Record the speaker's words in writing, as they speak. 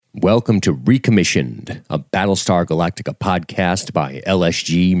Welcome to Recommissioned, a Battlestar Galactica podcast by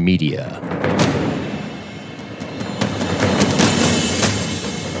LSG Media.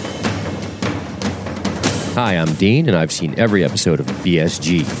 Hi, I'm Dean, and I've seen every episode of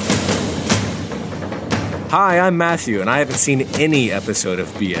BSG. Hi, I'm Matthew, and I haven't seen any episode of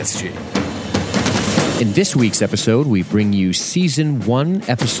BSG. In this week's episode, we bring you Season 1,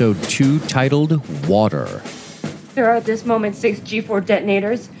 Episode 2, titled Water. There are at this moment 6 G4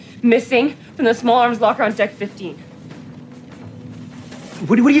 detonators missing from the small arms locker on Deck 15.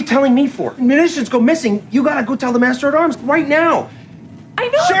 What are you telling me for? Munitions go missing, you gotta go tell the Master at Arms right now. I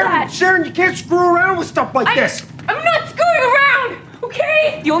know that! Sharon, you can't screw around with stuff like this. I'm not screwing around,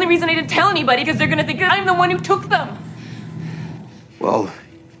 okay? The only reason I didn't tell anybody because they're gonna think I'm the one who took them. Well,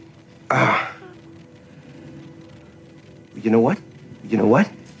 you know what?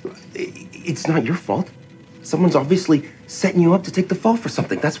 It's not your fault. Someone's obviously setting you up to take the fall for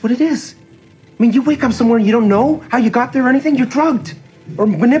something. That's what it is. I mean, you wake up somewhere and you don't know how you got there or anything. You're drugged or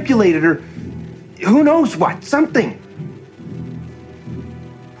manipulated or who knows what. Something.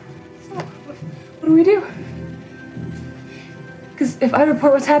 So, what do we do? Because if I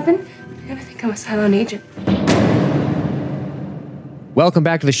report what's happened, they're gonna think I'm a silent agent. Welcome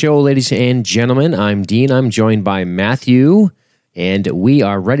back to the show, ladies and gentlemen. I'm Dean. I'm joined by Matthew, and we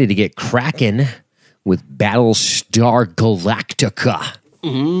are ready to get cracking with Battlestar Galactica.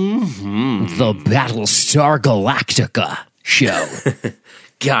 Mm-hmm. The Battlestar Galactica show.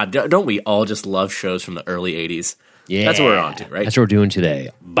 God, don't we all just love shows from the early 80s? Yeah. That's what we're on to, right? That's what we're doing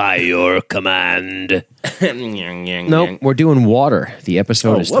today. By your command. Nope, we're doing Water. The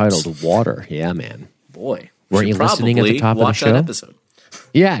episode is titled Water. Yeah, man. Boy. Weren't you listening at the top of the show? That episode.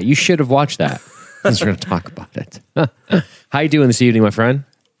 Yeah, you should have watched that. Since we're going to talk about it. How you doing this evening, my friend?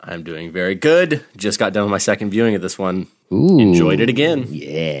 I'm doing very good. Just got done with my second viewing of this one. Ooh, enjoyed it again.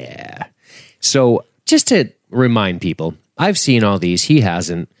 Yeah. So just to remind people, I've seen all these. He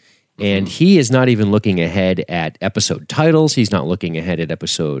hasn't. And he is not even looking ahead at episode titles. He's not looking ahead at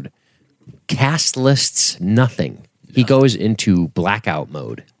episode cast lists. Nothing. He goes into blackout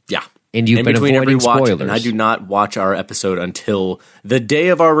mode. Yeah. And you've been avoiding spoilers. And I do not watch our episode until the day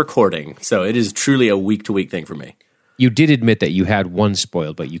of our recording. So it is truly a week-to-week thing for me. You did admit that you had one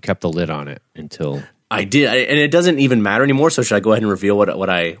spoiled, but you kept the lid on it until... I did, and it doesn't even matter anymore, so should I go ahead and reveal what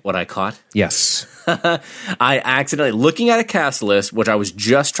I caught? Yes. I accidentally, looking at a cast list, which I was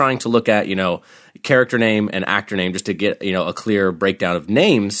just trying to look at, character name and actor name just to get, a clear breakdown of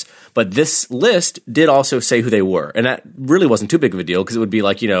names, but this list did also say who they were, and that really wasn't too big of a deal, because it would be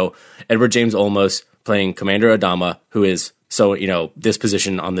like, Edward James Olmos playing Commander Adama, who is, this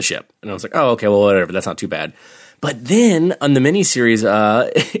position on the ship. And I was like, oh, okay, well, whatever, that's not too bad. But then on the miniseries,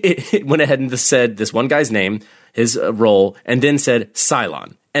 it went ahead and just said this one guy's name, his role, and then said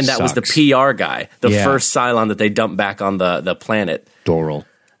Cylon. And that was the PR guy, the first Cylon that they dumped back on the planet. Doral.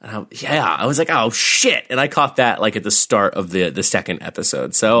 I was like, oh, shit. And I caught that like at the start of the second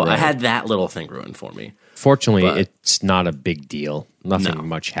episode. So I had that little thing ruined for me. Fortunately, it's not a big deal. Nothing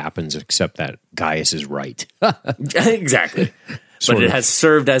much happens except that Gaius is right. Exactly. But it has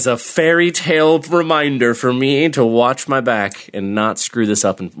served as a fairy tale reminder for me to watch my back and not screw this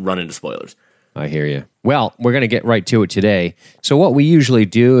up and run into spoilers. I hear you. Well, we're going to get right to it today. So what we usually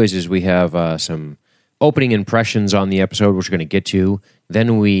do is we have some opening impressions on the episode, which we're going to get to.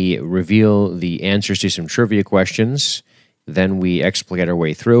 Then we reveal the answers to some trivia questions. Then we explicate our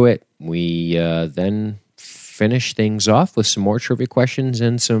way through it. We then finish things off with some more trivia questions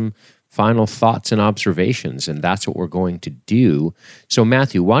and some final thoughts and observations, and that's what we're going to do. So,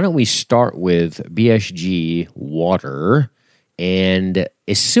 Matthew, why don't we start with BSG Water? And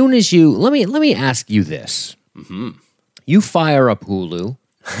as soon as let me ask you this. Mm-hmm. You fire up Hulu.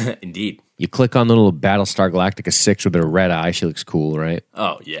 Indeed. You click on the little Battlestar Galactica 6 with her red eye. She looks cool, right?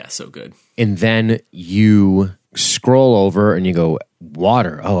 Oh, yeah, so good. And then you scroll over and you go,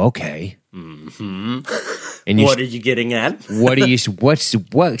 Water. Oh, okay. Mm-hmm. And what are you getting at?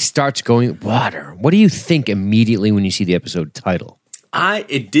 What starts going Water? What do you think immediately when you see the episode title?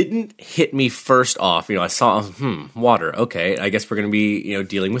 It didn't hit me first off. I saw water. Okay, I guess we're going to be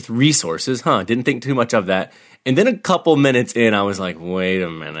dealing with resources. Didn't think too much of that. And then a couple minutes in, I was like, wait a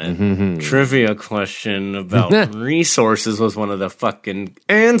minute. Mm-hmm. Trivia question about resources was one of the fucking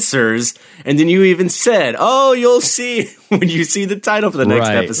answers. And then you even said, oh, you'll see when you see the title for the next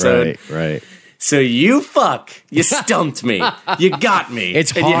episode. Right. So you stumped me. You got me.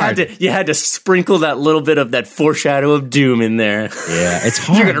 It's hard. And you had to sprinkle that little bit of that foreshadow of doom in there. Yeah, it's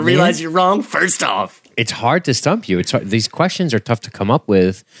hard. You're going to realize you're wrong first off. It's hard to stump you. It's hard. These questions are tough to come up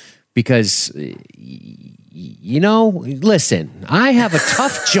with because listen, I have a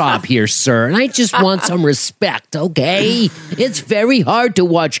tough job here, sir, and I just want some respect, okay? It's very hard to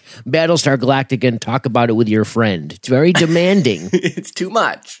watch Battlestar Galactica and talk about it with your friend. It's very demanding. It's too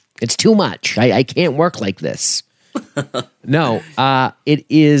much. It's too much. I can't work like this. No, it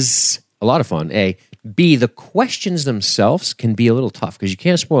is a lot of fun, A. B, the questions themselves can be a little tough because you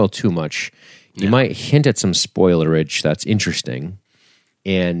can't spoil too much. You might hint at some spoilerage that's interesting.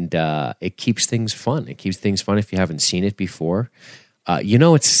 And it keeps things fun. It keeps things fun if you haven't seen it before.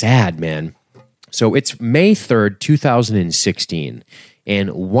 It's sad, man. So it's May 3rd, 2016.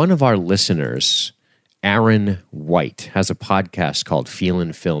 And one of our listeners, Aaron White, has a podcast called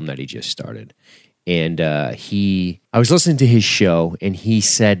Feelin' Film that he just started. And I was listening to his show, and he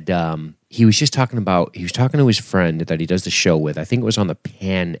said he was talking to his friend that he does the show with. I think it was on the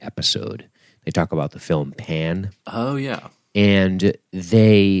Pan episode. They talk about the film Pan. Oh, yeah. And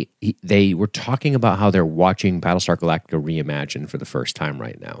they were talking about how they're watching Battlestar Galactica Reimagined for the first time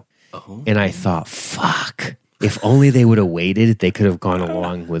right now. Oh. And I thought, fuck, if only they would have waited, they could have gone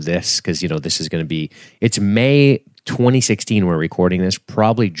along with this because, this is going to be, it's May 2016 we're recording this,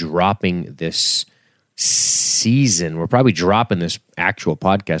 probably dropping this season. We're probably dropping this actual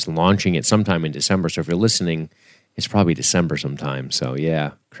podcast, launching it sometime in December. So if you're listening, it's probably December sometime. So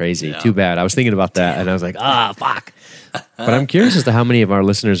yeah, crazy. Yeah. Too bad. I was thinking about that and I was like, fuck. But I'm curious as to how many of our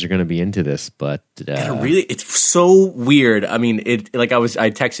listeners are going to be into this. But it's so weird. I mean, I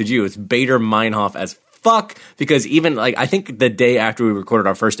texted you. It's Bader Meinhof as fuck because even I think the day after we recorded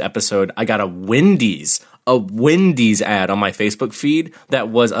our first episode, I got a Wendy's ad on my Facebook feed that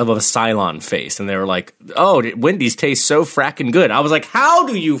was of a Cylon face, and they were like, "Oh, Wendy's tastes so fracking good." I was like, "How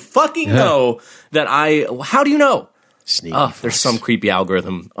do you fucking know that How do you know?" Sneaky. There's some creepy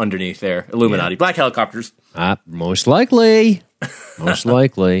algorithm underneath there. Illuminati, black helicopters. Most likely. Most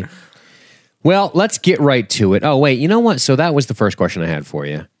likely. Well, let's get right to it. Oh, wait, you know what? So that was the first question I had for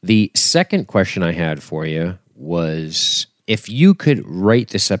you. The second question I had for you was, if you could rate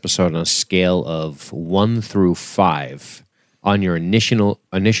this episode on a scale of 1 through 5 on your initial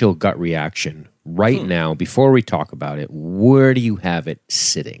gut reaction right now, before we talk about it, where do you have it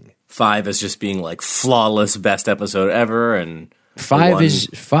sitting? 5 is just being flawless best episode ever, and 5 is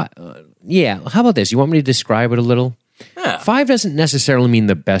 5. Yeah, how about this? You want me to describe it a little? Yeah. 5 doesn't necessarily mean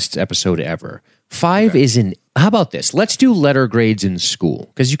the best episode ever. 5 is how about this? Let's do letter grades in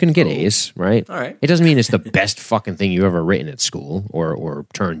school, because you can get A's, right? All right. It doesn't mean it's the best fucking thing you ever written at school or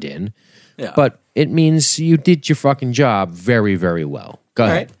turned in. Yeah. But it means you did your fucking job very, very well. Go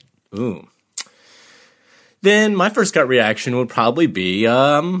ahead. Right. Ooh. Then my first gut reaction would probably be,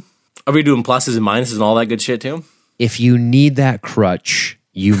 are we doing pluses and minuses and all that good shit too? If you need that crutch,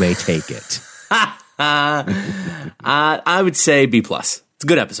 you may take it. I would say B+. It's a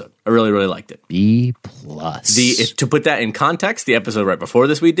good episode. I really, really liked it. B+. To put that in context, the episode right before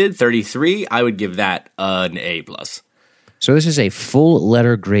this we did, 33, I would give that an A+. So this is a full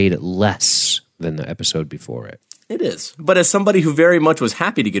letter grade less than the episode before it. It is. But as somebody who very much was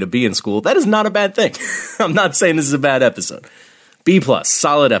happy to get a B in school, that is not a bad thing. I'm not saying this is a bad episode. B+,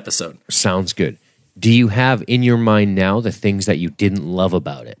 solid episode. Sounds good. Do you have in your mind now the things that you didn't love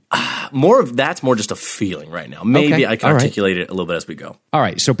about it? That's more just a feeling right now. Maybe I can articulate it a little bit as we go. All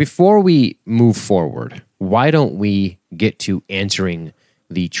right. So before we move forward, why don't we get to answering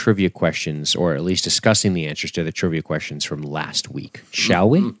the trivia questions, or at least discussing the answers to the trivia questions from last week? Shall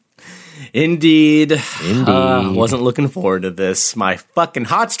we? Indeed. Wasn't looking forward to this. My fucking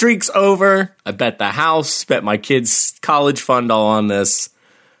hot streak's over. I bet the house, bet my kids' college fund all on this.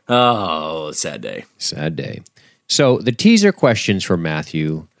 Oh, sad day. Sad day. So the teaser questions for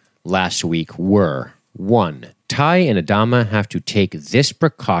Matthew last week were, 1, Ty and Adama have to take this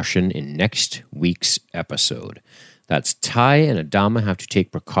precaution in next week's episode. That's Ty and Adama have to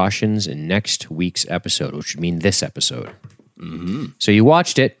take precautions in next week's episode, which would mean this episode. Mm-hmm. So you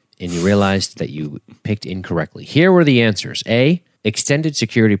watched it and you realized that you picked incorrectly. Here were the answers. A, extended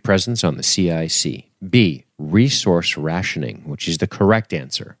security presence on the CIC. B, resource rationing, which is the correct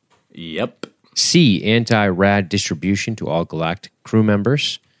answer. Yep. C, anti-rad distribution to all galactic crew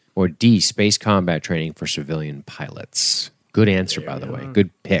members. Or D, space combat training for civilian pilots. Good answer, by the way.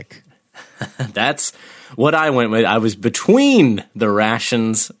 Good pick. That's what I went with. I was between the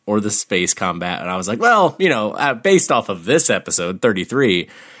rations or the space combat, and I was like, well, based off of this episode, 33,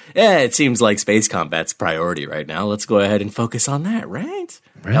 it seems like space combat's priority right now. Let's go ahead and focus on that, right?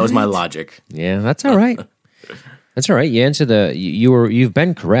 That was my logic. Yeah, that's all right. That's all right. You answered you've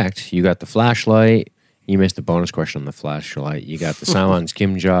been correct. You got the flashlight. You missed the bonus question on the flashlight. You got the Cylon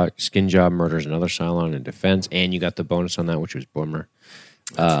skin job murders another Cylon in defense, and you got the bonus on that, which was Boomer.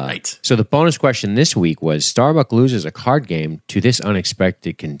 Right. So the bonus question this week was Starbuck loses a card game to this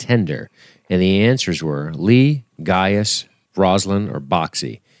unexpected contender. And the answers were Lee, Gaius, Roslyn, or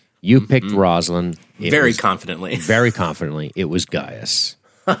Boxy. You picked Roslyn. Very confidently. Very confidently. It was Gaius.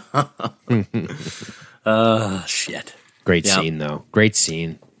 Shit. Great Yep. scene, though. Great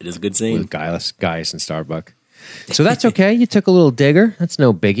scene It is a good scene. with Gaius and Starbuck. So that's okay. You took a little digger. That's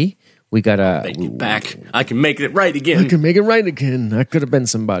no biggie. We got a... Make it back. I can make it right again. I can make it right again. I could have been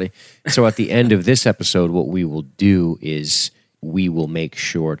somebody. So at the end of this episode, what we will do is we will make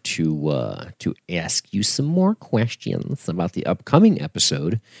sure to ask you some more questions about the upcoming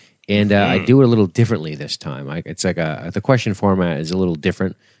episode. And I do it a little differently this time. It's like the question format is a little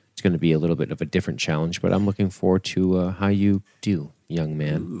different. It's going to be a little bit of a different challenge, but I'm looking forward to how you do, young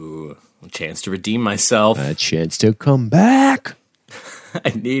man. Ooh, a chance to redeem myself. A chance to come back. I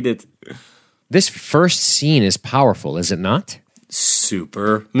need it. This first scene is powerful, is it not?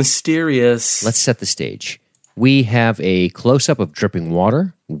 Super mysterious. Let's set the stage. We have a close-up of dripping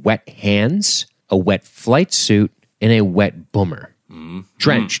water, wet hands, a wet flight suit, and a wet boomer.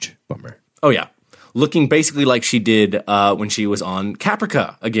 Drenched boomer. Oh, yeah. Looking basically like she did when she was on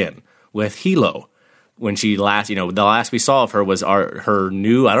Caprica again with Hilo. When she last, the last we saw of her was her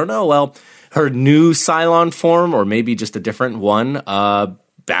new, her new Cylon form, or maybe just a different one,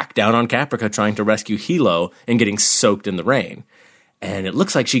 back down on Caprica trying to rescue Hilo and getting soaked in the rain. And it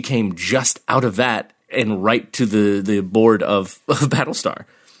looks like she came just out of that and right to the board of Battlestar.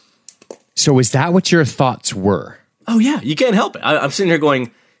 So is that what your thoughts were? Oh, yeah. You can't help it. I'm sitting here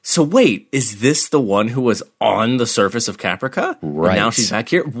going, so wait, is this the one who was on the surface of Caprica? Right. And now she's back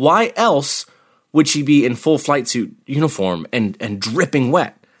here? Why else would she be in full flight suit uniform and dripping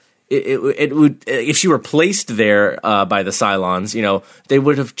wet? It would, if she were placed there by the Cylons, they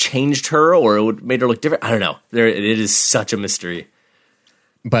would have changed her, or it would made her look different. I don't know. It is such a mystery.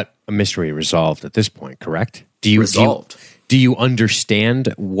 But a mystery resolved at this point, correct? Resolved. Do you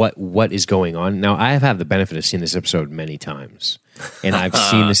understand what is going on? Now, I have had the benefit of seeing this episode many times, and I've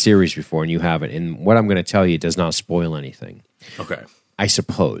seen the series before, and you haven't. And what I'm going to tell you does not spoil anything. Okay. I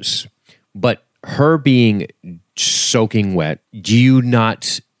suppose. But her being soaking wet, what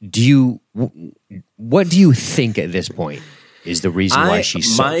do you think at this point is the reason why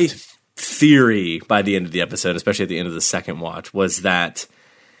she's soaked? My theory by the end of the episode, especially at the end of the second watch, was that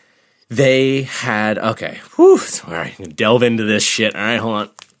they had, all right, delve into this shit. All right, hold on.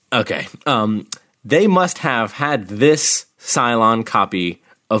 Okay. They must have had this Cylon copy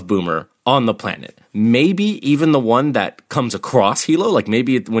of Boomer on the planet. Maybe even the one that comes across Hilo. Like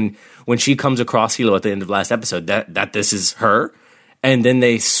maybe when she comes across Hilo at the end of the last episode, that this is her. And then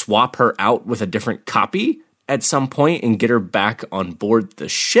they swap her out with a different copy at some point and get her back on board the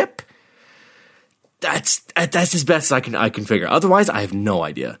ship. That's as best as I can figure. Otherwise, I have no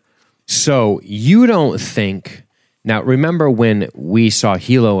idea. So you don't think... Now, remember when we saw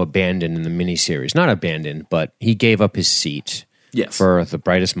Hilo abandoned in the miniseries? Not abandoned, but he gave up his seat for the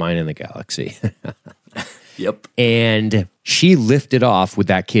brightest mind in the galaxy. Yep. And she lifted off with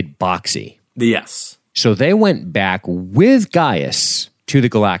that kid, Boxy. Yes. So they went back with Gaius to the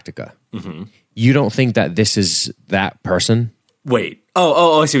Galactica. Mm-hmm. You don't think that this is that person? Wait.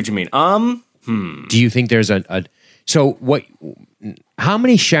 Oh, I see what you mean. Do you think there's so what... How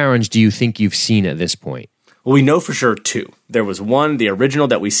many Sharons do you think you've seen at this point? Well, we know for sure two. There was one, the original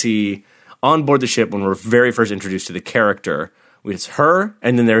that we see on board the ship when we're very first introduced to the character. It's her,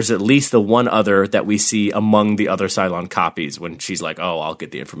 and then there's at least the one other that we see among the other Cylon copies when she's like, oh, I'll get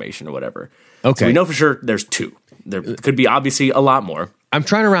the information or whatever. Okay. So we know for sure there's two. There could be obviously a lot more. I'm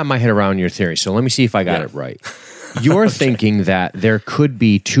trying to wrap my head around your theory, so let me see if I got it right. You're thinking that there could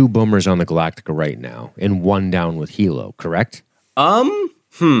be two Boomers on the Galactica right now and one down with Hilo, correct? I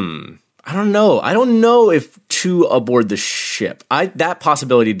don't know. I don't know if two aboard the ship. That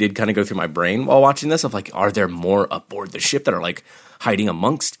possibility did kind of go through my brain while watching this of like, are there more aboard the ship that are like hiding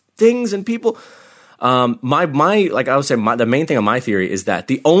amongst things and people? The main thing on my theory is that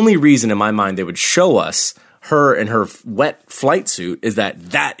the only reason in my mind they would show us her in her wet flight suit is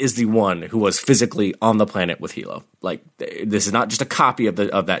that is the one who was physically on the planet with Hilo. Like, this is not just a copy of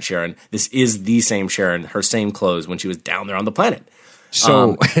that Sharon. This is the same Sharon, her same clothes when she was down there on the planet.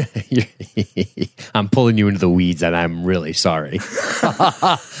 So I'm pulling you into the weeds, and I'm really sorry.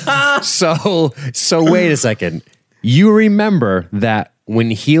 So wait a second. You remember that when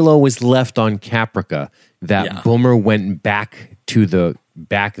Hilo was left on Caprica, that Boomer went back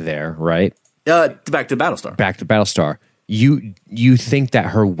there, right? Back to Battlestar. Back to Battlestar. You think that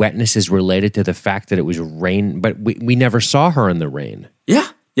her wetness is related to the fact that it was rain, but we never saw her in the rain. Yeah,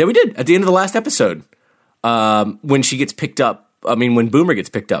 we did at the end of the last episode when she gets picked up when Boomer gets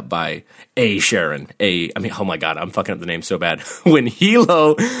picked up by oh my God, I'm fucking up the name so bad. When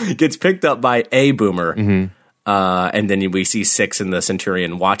Hilo gets picked up by a Boomer, and then we see Six and the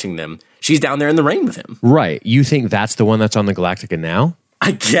Centurion watching them, she's down there in the rain with him. Right. You think that's the one that's on the Galactica now?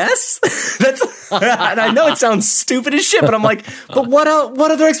 I guess that's, and I know it sounds stupid as shit, but I'm like, but what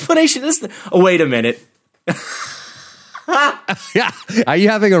other explanation is there? Oh, wait a minute. Yeah. Are you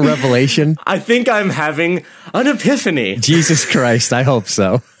having a revelation? I think I'm having an epiphany. Jesus Christ, I hope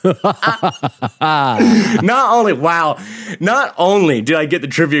so. Not only did I get the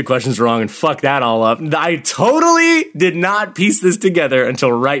trivia questions wrong and fuck that all up, I totally did not piece this together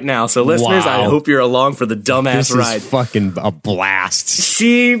until right now. So listeners, I hope you're along for the dumbass ride. This is fucking a blast.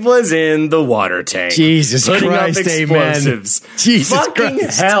 She was in the water tank. Jesus putting Christ, up explosives. amen. Jesus fucking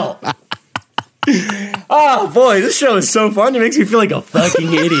Christ. hell. Oh boy, this show is so fun. It makes me feel like a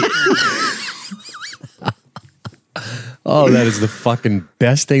fucking idiot. Oh, that is the fucking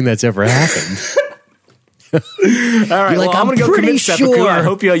best thing that's ever happened. All right, You're like, I'm going to go pretty commit seppuku. sure. I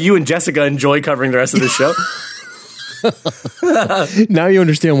hope you and Jessica enjoy covering the rest of the show. Now you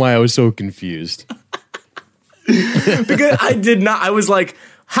understand why I was so confused. Because I did not. I was like,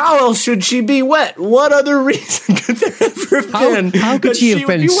 how else should she be wet? What other reason could there ever have been? How could that she have would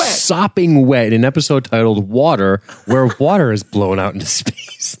been be wet? sopping wet in an episode titled Water, where water is blown out into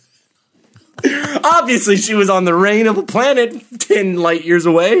space? Obviously, she was on the rain of a planet 10 light years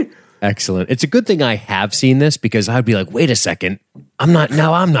away. Excellent. It's a good thing I have seen this because I'd be like, wait a second. I'm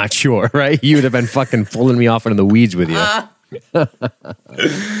not sure, right? You would have been fucking pulling me off into the weeds with you.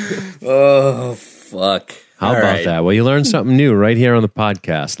 Oh, fuck. How about that? Well, you learned something new right here on the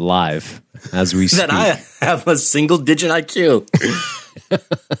podcast, live, as we speak. That I have a single-digit IQ.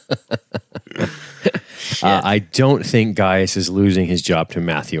 I don't think Gaius is losing his job to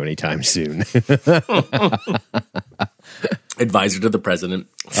Matthew anytime soon. Advisor to the president.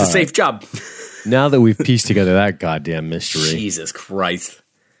 It's a safe job. Now that we've pieced together that goddamn mystery. Jesus Christ.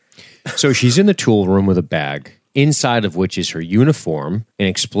 So she's in the tool room with a bag, inside of which is her uniform, an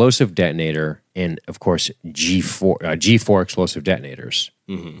explosive detonator, and, of course, G4 explosive detonators.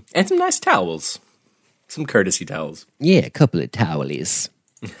 Mm-hmm. And some nice towels. Some courtesy towels. Yeah, a couple of towelies.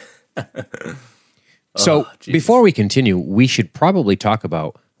 So before we continue, we should probably talk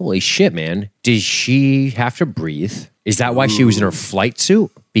about, holy shit, man, does she have to breathe? Is that why she was in her flight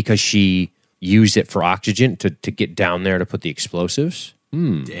suit? Because she used it for oxygen to get down there to put the explosives?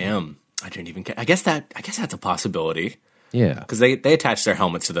 Damn. I didn't even I guess that's a possibility. Yeah. Because they attach their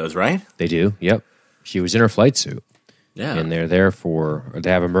helmets to those, right? They do, yep. She was in her flight suit. Yeah. And they're there they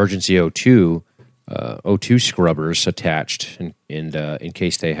have emergency O2 scrubbers attached, and in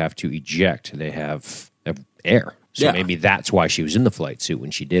case they have to eject, they have air. So maybe that's why she was in the flight suit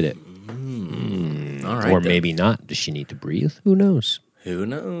when she did it. All right. Or maybe not. Does she need to breathe? Who knows? Who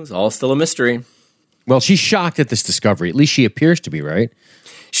knows? All still a mystery. Well, she's shocked at this discovery. At least she appears to be, right?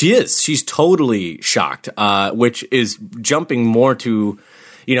 She is. She's totally shocked, which is jumping more to,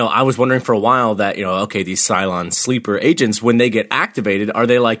 I was wondering for a while that, okay, these Cylon sleeper agents, when they get activated, are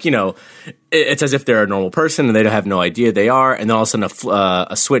they like, it's as if they're a normal person and they have no idea they are, and then all of a sudden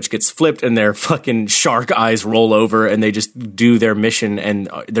a switch gets flipped and their fucking shark eyes roll over and they just do their mission and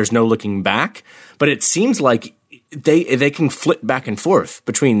there's no looking back. But it seems like they can flip back and forth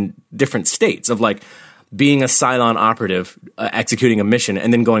between different states of like being a Cylon operative, executing a mission,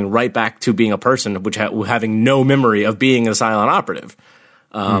 and then going right back to being a person, which having no memory of being a Cylon operative.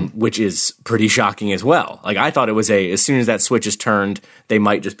 Which is pretty shocking as well. Like, I thought it was as soon as that switch is turned, they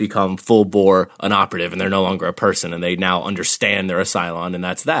might just become full bore an operative and they're no longer a person and they now understand they're a Cylon and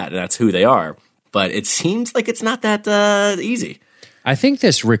that's who they are. But it seems like it's not that easy. I think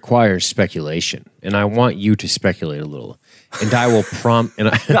this requires speculation, and I want you to speculate a little. And I will prompt. And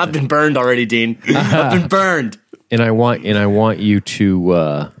I've been burned already, Dean. I've been burned. And I want you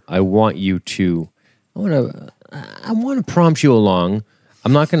to. I want to prompt you along.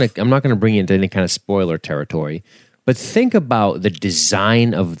 I'm not gonna bring you into any kind of spoiler territory, but think about the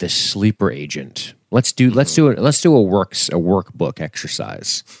design of the sleeper agent. Let's do a workbook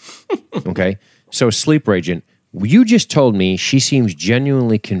exercise. Okay, so sleeper agent. You just told me she seems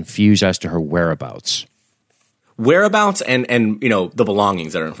genuinely confused as to her whereabouts. Whereabouts and the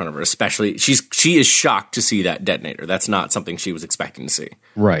belongings that are in front of her. Especially, she is shocked to see that detonator. That's not something she was expecting to see.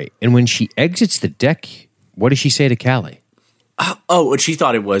 Right, and when she exits the deck, what does she say to Callie? Oh, and she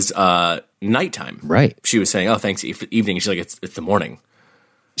thought it was nighttime. Right. She was saying, "Oh, thanks, evening." She's like, "It's the morning."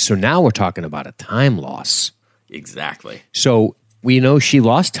 So now we're talking about a time loss. Exactly. So we know she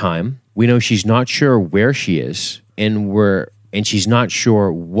lost time. We know she's not sure where she is, and she's not sure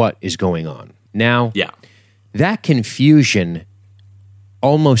what is going on. Now, Yeah. that confusion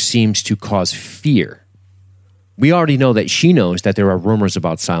almost seems to cause fear. We already know that she knows that there are rumors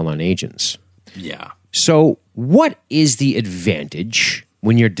about Cylon agents. Yeah. So what is the advantage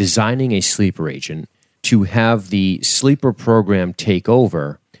when you're designing a sleeper agent to have the sleeper program take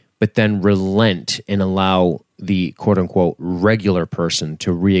over, but then relent and allow the quote-unquote regular person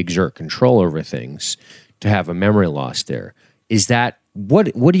to re-exert control over things, to have a memory loss there? Is that, what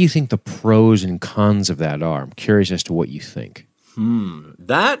do you think the pros and cons of that are? I'm curious as to what you think.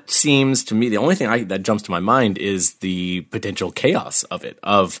 That seems to me, the only thing that jumps to my mind is the potential chaos of it,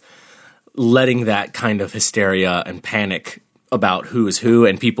 of letting that kind of hysteria and panic about who is who,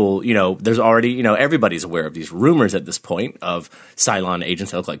 and people, there's already, everybody's aware of these rumors at this point of Cylon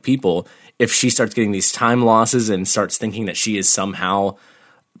agents that look like people. If she starts getting these time losses and starts thinking that she is somehow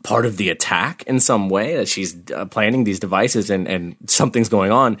part of the attack in some way, that she's planning these devices and something's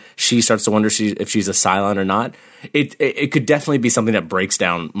going on, she starts to wonder if she's a Cylon or not. It could definitely be something that breaks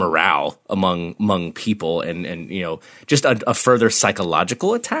down morale among people and just a further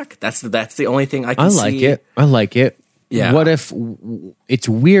psychological attack. That's the only thing I can see. I like it. Yeah. What if it's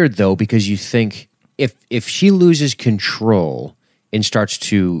weird though, because you think if she loses control and starts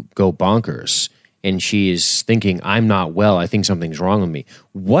to go bonkers and she is thinking, I'm not well, I think something's wrong with me.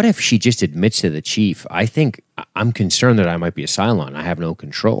 What if she just admits to the chief, I'm concerned that I might be a Cylon, I have no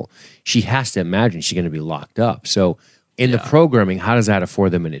control. She has to imagine she's going to be locked up. So in the programming, how does that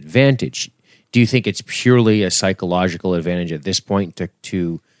afford them an advantage? Do you think it's purely a psychological advantage at this point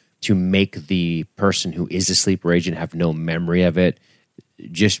to make the person who is a sleeper agent have no memory of it,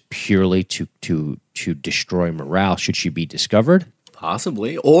 just purely to destroy morale should she be discovered?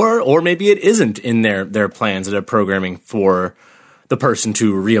 Possibly. Or maybe it isn't in their plans that are programming for the person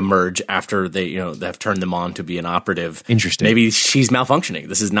to reemerge after they have turned them on to be an operative. Interesting. Maybe she's malfunctioning.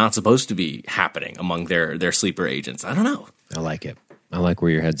 This is not supposed to be happening among their sleeper agents. I don't know. I like it. I like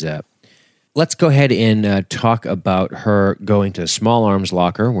where your head's at. Let's go ahead and talk about her going to the small arms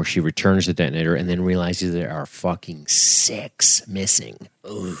locker where she returns the detonator and then realizes there are fucking 6 missing.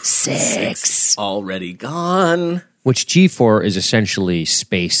 Ooh, 6 already gone. Which G4 is essentially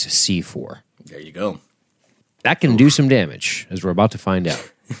space C4. There you go. That can do some damage, as we're about to find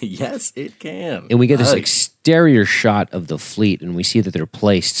out. Yes, it can. And we get this exterior shot of the fleet, and we see that they're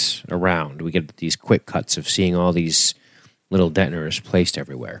placed around. We get these quick cuts of seeing all these little detonators placed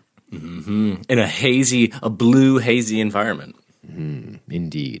everywhere. Mm-hmm. In a blue, hazy environment.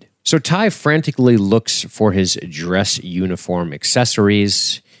 Indeed. So Ty frantically looks for his dress uniform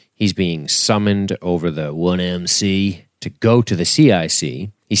accessories. He's being summoned over the 1MC to go to the CIC.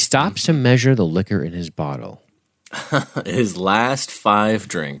 He stops to measure the liquor in his bottle. His last 5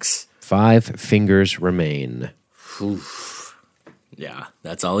 drinks. 5 fingers remain. Oof. Yeah,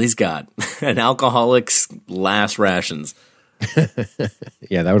 that's all he's got. An alcoholic's last rations.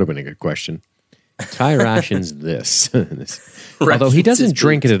 Yeah, that would have been a good question. Ty rations this. Although he doesn't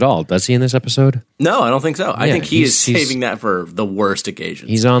drink it at all, does he, in this episode? No, I don't think so. I think he is saving that for the worst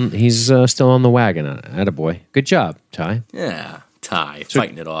occasions. He's still on the wagon. Attaboy. Good job, Ty. Yeah, Ty,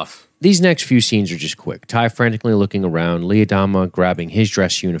 fighting it off. These next few scenes are just quick. Ty frantically looking around, Lee Adama grabbing his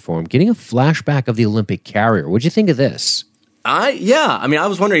dress uniform, getting a flashback of the Olympic carrier. What'd you think of this? I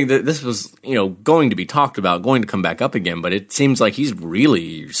was wondering that this was, going to be talked about, going to come back up again, but it seems like he's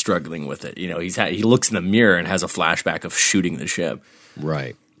really struggling with it. He looks in the mirror and has a flashback of shooting the ship.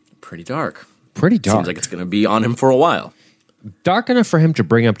 Right. Pretty dark. Seems like it's going to be on him for a while. Dark enough for him to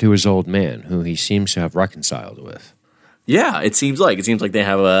bring up to his old man, who he seems to have reconciled with. Yeah, it seems like they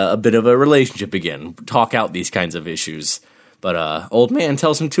have a bit of a relationship again, talk out these kinds of issues. But old man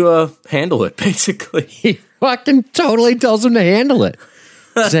tells him to handle it, basically. He fucking totally tells him to handle it.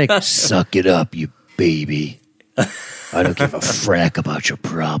 He's like, suck it up, you baby. I don't give a frack about your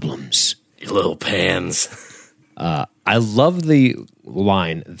problems. You little pans. I love the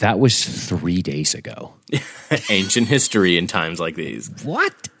line, that was 3 days ago. Ancient history in times like these.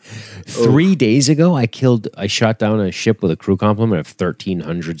 What? 3 days ago, I shot down a ship with a crew complement of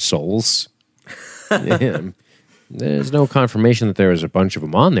 1,300 souls. Man, there's no confirmation that there was a bunch of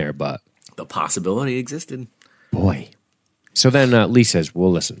them on there, but the possibility existed. Boy. So then Lee says,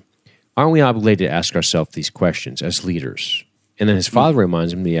 well, listen, aren't we obligated to ask ourselves these questions as leaders? And then his father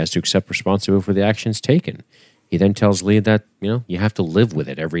reminds him that he has to accept responsibility for the actions taken. He then tells Lee that, you have to live with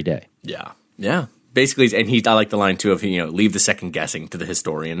it every day. Yeah. Yeah. Basically, and I like the line too of, leave the second guessing to the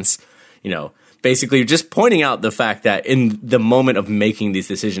historians. Basically just pointing out the fact that in the moment of making these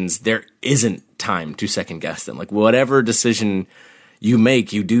decisions, there isn't time to second guess them. Like whatever decision you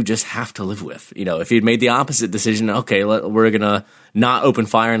make, you do just have to live with. You know, if you'd made the opposite decision, okay, we're going to not open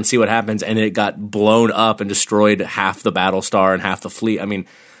fire and see what happens, and it got blown up and destroyed half the Battlestar and half the fleet, I mean,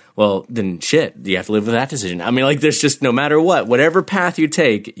 well, then shit, you have to live with that decision. I mean, like, there's just, no matter what, whatever path you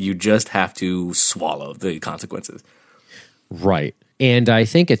take, you just have to swallow the consequences. Right. And I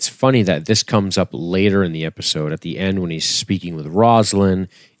think it's funny that this comes up later in the episode, at the end when he's speaking with Rosalind,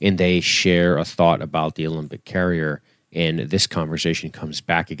 and they share a thought about the Olympic carrier, and this conversation comes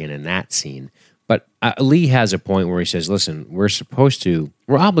back again in that scene. But Lee has a point where he says, listen, we're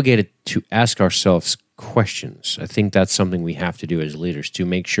obligated to ask ourselves questions. I think that's something we have to do as leaders, to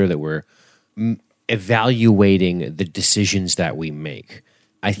make sure that we're evaluating the decisions that we make.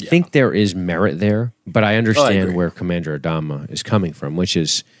 I think there is merit there, but I understand where Commander Adama is coming from, which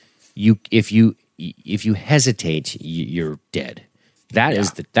is if you hesitate, you're dead.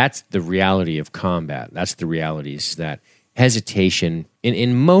 That's the reality of combat. That's the reality, is that hesitation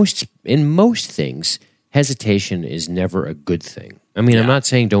in most things, hesitation is never a good thing. I mean, I'm not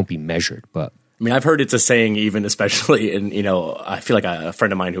saying don't be measured, but I mean, I've heard it's a saying, even especially in, you know, I feel like a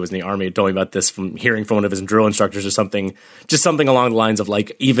friend of mine who was in the Army told me about this from hearing from one of his drill instructors or something, just something along the lines of,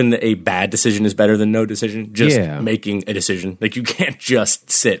 like, even a bad decision is better than no decision, just making a decision. Like, you can't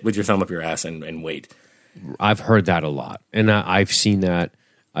just sit with your thumb up your ass and wait. I've heard that a lot, and I've seen that.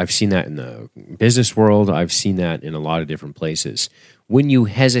 I've seen that in the business world. I've seen that in a lot of different places. When you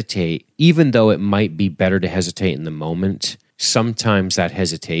hesitate, even though it might be better to hesitate in the moment, sometimes that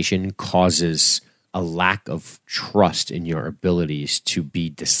hesitation causes a lack of trust in your abilities to be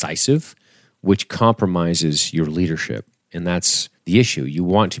decisive, which compromises your leadership. And that's the issue. You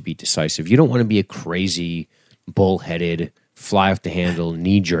want to be decisive. You don't want to be a crazy, bullheaded, fly off the handle,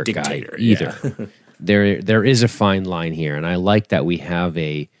 knee-jerk guy either. Yeah. There is a fine line here, and I like that we have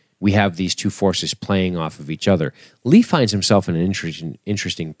these two forces playing off of each other. Lee finds himself in an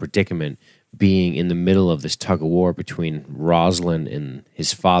interesting predicament, being in the middle of this tug of war between Rosalind and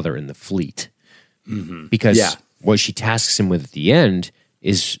his father in the fleet. Mm-hmm. Because what she tasks him with at the end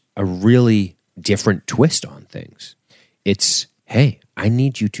is a really different twist on things. It's, hey, I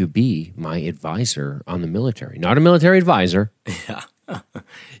need you to be my advisor on the military. Not a military advisor. Yeah.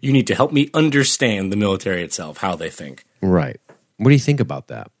 You need to help me understand the military itself, how they think. Right. What do you think about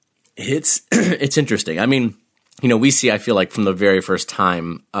that? It's interesting. I mean, you know, we see, I feel like from the very first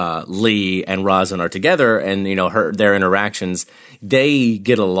time Lee and Rosalind are together, and, you know, their interactions, they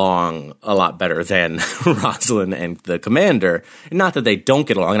get along a lot better than Rosalind and the commander. Not that they don't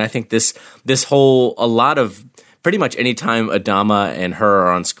get along, and I think a lot of pretty much any time Adama and her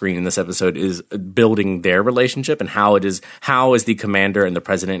are on screen in this episode is building their relationship, and how is the commander and the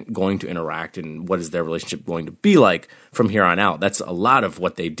president going to interact, and what is their relationship going to be like from here on out. That's a lot of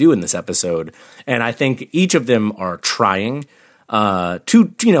what they do in this episode, and I think each of them are trying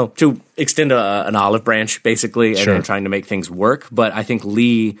to extend an olive branch, basically, and trying to make things work. But I think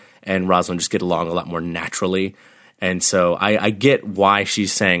Lee and Rosalind just get along a lot more naturally. And so I get why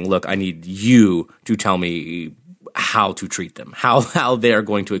she's saying, look, I need you to tell me how to treat them, how they're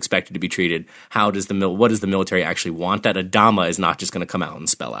going to expect you to be treated. What does the military actually want that Adama is not just going to come out and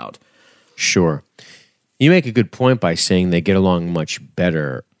spell out? Sure. You make a good point by saying they get along much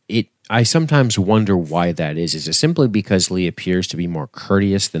better. I sometimes wonder why that is. Is it simply because Lee appears to be more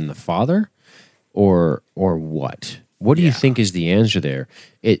courteous than the father, or what? What do you think is the answer there?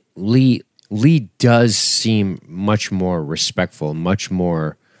 Lee does seem much more respectful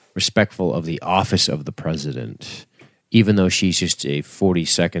of the office of the president, even though she's just a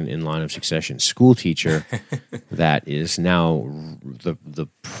 42nd in line of succession school teacher that is now the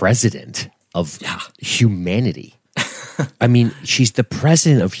president of humanity. I mean, she's the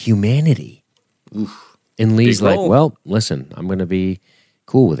president of humanity. Oof. And Lee's like, well, listen, I'm going to be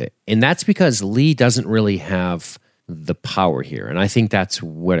cool with it. And that's because Lee doesn't really have the power here. And I think that's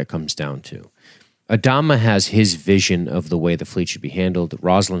what it comes down to. Adama has his vision of the way the fleet should be handled.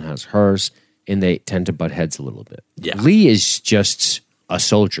 Rosalind has hers, and they tend to butt heads a little bit. Yeah. Lee is just a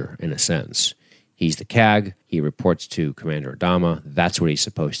soldier, in a sense. He's the CAG. He reports to Commander Adama. That's what he's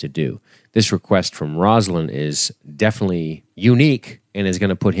supposed to do. This request from Rosalind is definitely unique and is going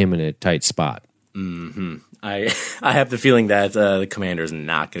to put him in a tight spot. Mm-hmm. I have the feeling that the commander is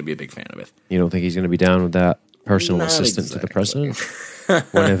not going to be a big fan of it. You don't think he's going to be down with that personal assistant to the president?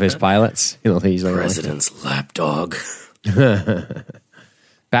 One of his pilots? You don't think he's like President's lapdog.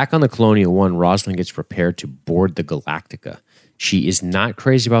 Back on the Colonial One, Rosalind gets prepared to board the Galactica. She is not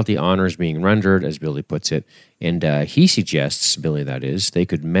crazy about the honors being rendered, as Billy puts it, and he suggests, Billy that is, they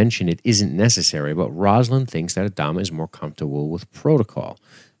could mention it isn't necessary, but Rosalind thinks that Adama is more comfortable with protocol.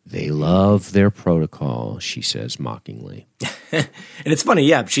 They love their protocol, she says mockingly. And it's funny,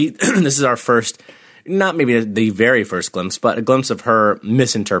 yeah, this is our first, not maybe the very first glimpse, but a glimpse of her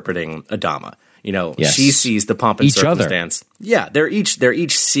misinterpreting Adama. Yes. She sees the pomp and Each circumstance. Other. Yeah, they're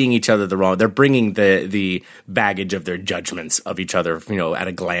each seeing each other the wrong. They're bringing the baggage of their judgments of each other, at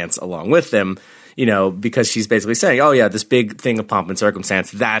a glance along with them. Because she's basically saying, oh yeah, this big thing of pomp and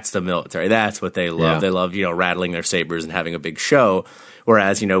circumstance, that's the military. That's what they love. Yeah. They love, rattling their sabers and having a big show.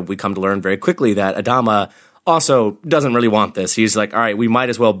 Whereas, we come to learn very quickly that Adama also doesn't really want this. He's like, all right, we might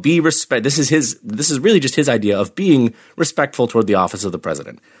as well be this is really just his idea of being respectful toward the office of the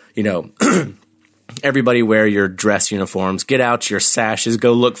president. Everybody wear your dress uniforms, get out your sashes,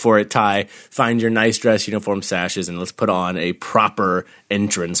 go look for it, Ty, find your nice dress uniform sashes, and let's put on a proper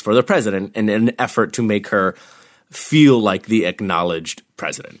entrance for the president in an effort to make her feel like the acknowledged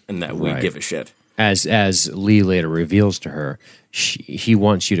president and that we give a shit. As Lee later reveals to her, he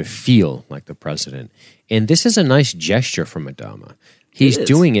wants you to feel like the president. And this is a nice gesture from Adama. He's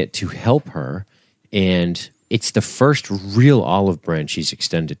doing it to help her, and it's the first real olive branch she's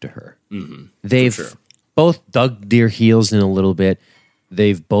extended to her. Mm-hmm. They've both dug their heels in a little bit.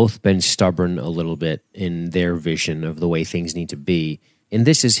 They've both been stubborn a little bit in their vision of the way things need to be. And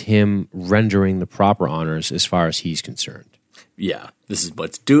this is him rendering the proper honors as far as he's concerned. Yeah, this is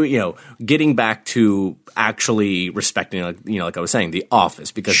what's doing, getting back to actually respecting, like I was saying, the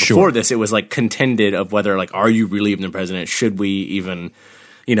office. Because before this, it was like contended of whether, are you really even the president? Should we even,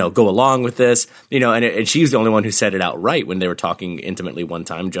 go along with this? And she's the only one who said it outright when they were talking intimately one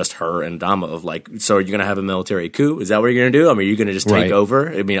time, just her and Adama, of so are you going to have a military coup? Is that what you're going to do? I mean, are you going to just take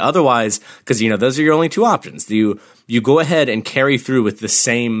over? I mean, otherwise, because, those are your only two options. You go ahead and carry through with the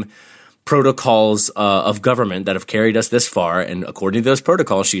same protocols of government that have carried us this far, and according to those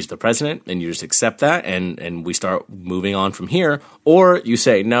protocols, she's the president, and you just accept that, and we start moving on from here. Or you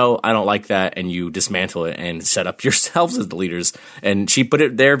say, no, I don't like that, and you dismantle it and set up yourselves as the leaders. And she put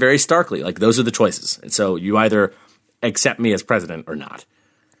it there very starkly, those are the choices. And so you either accept me as president or not.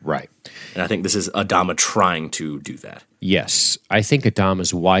 Right. And I think this is Adama trying to do that. Yes. I think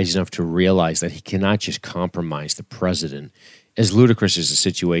Adama's wise enough to realize that he cannot just compromise the president. As ludicrous as the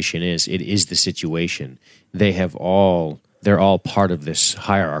situation is, it is the situation. They're all part of this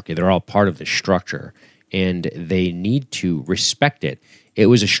hierarchy. They're all part of this structure, and they need to respect it. It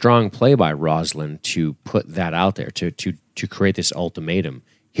was a strong play by Rosalind to put that out there, to create this ultimatum.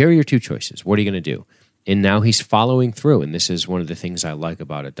 Here are your two choices. What are you going to do? And now he's following through, and this is one of the things I like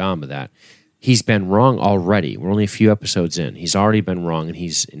about Adama, that he's been wrong already. We're only a few episodes in. He's already been wrong, and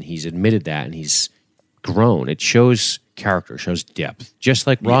he's admitted that, and he's grown. It shows character, shows depth, just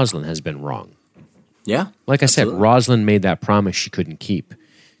like Rosalind has been wrong. Yeah. Like I said, Rosalind made that promise she couldn't keep.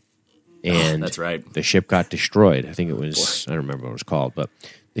 And that's right. The ship got destroyed. I think it was, I don't remember what it was called, but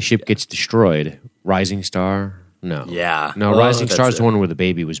the ship gets destroyed. Rising Star? No. Yeah. No, Rising Star is the one where the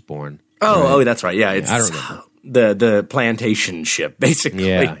baby was born. Oh, that's right. Yeah, it's I don't remember. The plantation ship, basically.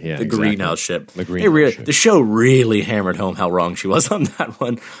 Yeah, the greenhouse ship. The greenhouse ship. The show really hammered home how wrong she was on that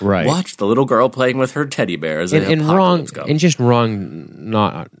one. Right. Watch the little girl playing with her teddy bears. And wrong, and just wrong,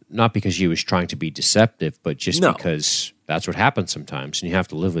 not because she was trying to be deceptive, but just because that's what happens sometimes, and you have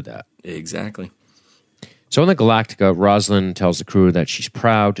to live with that. Exactly. So on the Galactica, Rosalind tells the crew that she's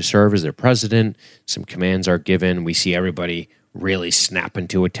proud to serve as their president. Some commands are given. We see everybody really snapping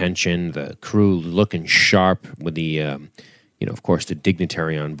to attention, the crew looking sharp with the, of course, the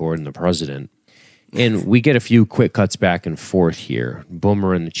dignitary on board and the president. And we get a few quick cuts back and forth here.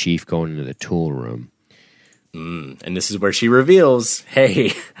 Boomer and the chief going into the tool room. And this is where she reveals,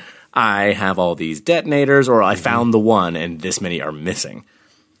 hey, I have all these detonators, or I found the one, and this many are missing.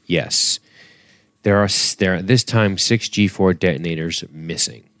 Yes. There are this time 6 G4 detonators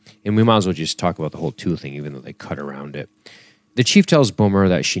missing. And we might as well just talk about the whole tool thing, even though they cut around it. The chief tells Boomer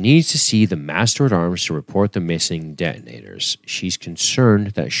that she needs to see the Master at Arms to report the missing detonators. She's concerned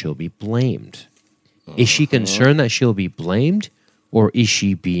that she'll be blamed. Is she concerned that she'll be blamed, or is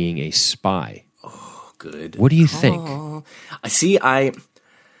she being a spy? Oh, good. What do you think?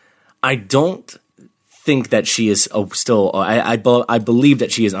 I don't think that she is still. I believe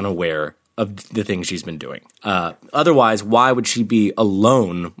that she is unaware of the things she's been doing. Otherwise, why would she be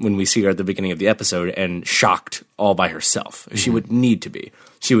alone when we see her at the beginning of the episode and shocked all by herself? Mm-hmm. She would need to be.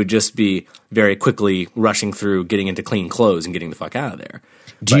 She would just be very quickly rushing through, getting into clean clothes and getting the fuck out of there.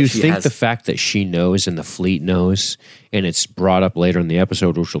 Do you think the fact that she knows and the fleet knows, and it's brought up later in the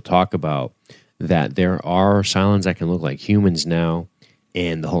episode, which we'll talk about, that there are Cylons that can look like humans now,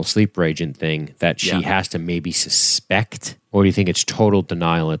 and the whole sleeper agent thing, that she has to maybe suspect? Or do you think it's total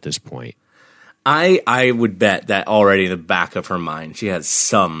denial at this point? I would bet that already in the back of her mind, she has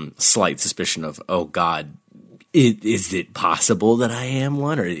some slight suspicion of, oh God, is it possible that I am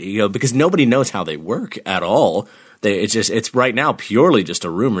one? Or, because nobody knows how they work at all. It's right now purely just a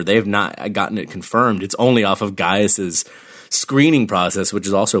rumor. They have not gotten it confirmed. It's only off of Gaius's screening process, which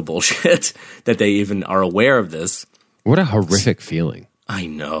is also bullshit, that they even are aware of this. What a horrific feeling. I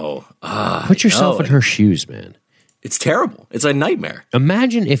know. Put yourself in her shoes, man. It's terrible. It's a nightmare.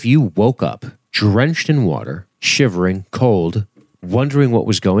 Imagine if you woke up drenched in water, shivering, cold, wondering what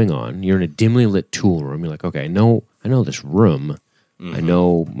was going on. You're in a dimly lit tool room. You're like, okay, I know this room. Mm-hmm. I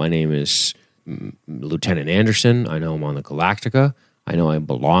know my name is Lieutenant Anderson. I know I'm on the Galactica. I know I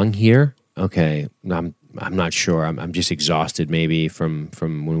belong here. Okay, I'm not sure. I'm just exhausted maybe from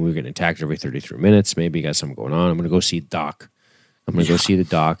when we were getting attacked every 33 minutes. Maybe you got something going on. I'm going to go see Doc. I'm going to go see the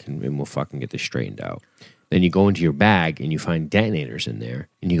Doc and we'll fucking get this straightened out. Then you go into your bag and you find detonators in there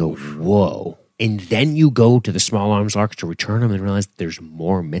and you go, whoa. And then you go to the small arms locker to return them and realize there's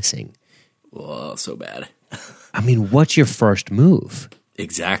more missing. Whoa, so bad. I mean, what's your first move?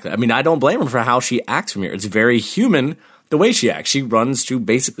 Exactly. I mean, I don't blame her for how she acts from here. It's very human the way she acts. She runs to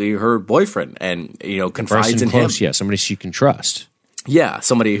basically her boyfriend and, confides in close, him. Yeah, somebody she can trust. Yeah,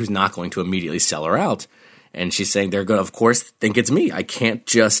 somebody who's not going to immediately sell her out. And she's saying they're going to, of course, think it's me. I can't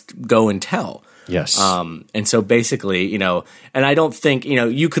just go and tell. Yes. And so basically, and I don't think,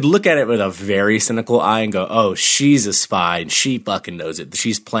 you could look at it with a very cynical eye and go, oh, she's a spy and she fucking knows it.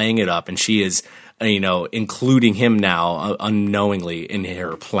 She's playing it up and she is, including him now unknowingly in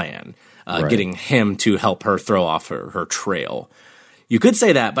her plan, right. Getting him to help her throw off her trail. You could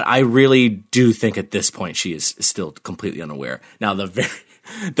say that, but I really do think at this point she is still completely unaware. Now,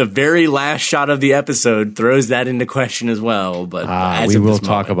 the very last shot of the episode throws that into question as well. But we will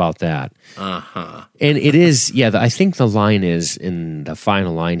talk about that. Uh-huh. And it is, I think the line is, in the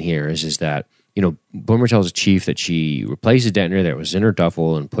final line here is that, Boomer tells the chief that she replaced the detonator that was in her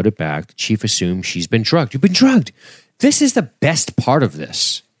duffel and put it back. The chief assumes she's been drugged. You've been drugged. This is the best part of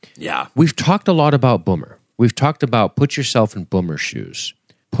this. Yeah. We've talked a lot about Boomer. We've talked about put yourself in Boomer's shoes.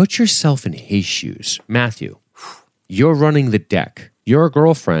 Put yourself in his shoes. Matthew, you're running the deck. Your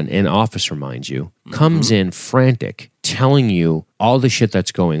girlfriend, an officer, mind you, comes in frantic, telling you all the shit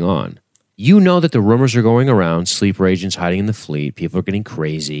that's going on. You know that the rumors are going around, sleeper agents hiding in the fleet, people are getting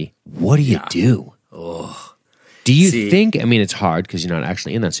crazy. What do you do? Oh. Do you think, it's hard because you're not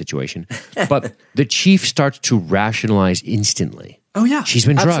actually in that situation, but the chief starts to rationalize instantly. Oh, yeah. She's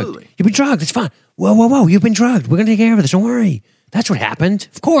been drugged. Absolutely. You've been drugged. It's fine. Whoa. You've been drugged. We're going to take care of this. Don't worry. That's what happened.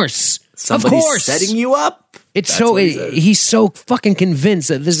 Of course. Somebody's setting you up. He's so fucking convinced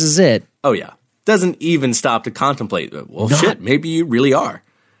that this is it. Oh, yeah. Doesn't even stop to contemplate. Well, shit, maybe you really are.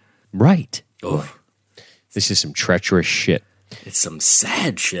 Right. Oh. This is some treacherous shit. It's some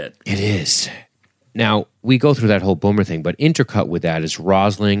sad shit. It is. Now, we go through that whole Boomer thing, but intercut with that is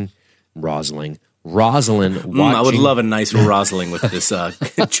Rosalind watching. I would love a nice Rosalind with this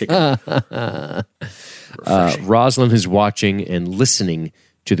chicken. Rosalind is watching and listening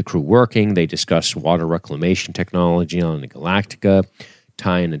to the crew working. They discuss water reclamation technology on the Galactica.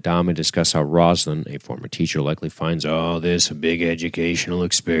 Ty and Adama discuss how Rosalind, a former teacher, likely finds, this a big educational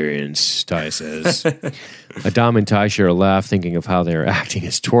experience, Ty says. Adama and Ty share a laugh, thinking of how they're acting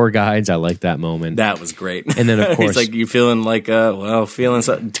as tour guides. I like that moment. That was great. And then, of course... He's like, you feeling like, feeling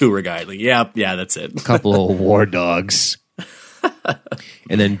something? Tour guide. Like, yeah, that's it. A couple of war dogs.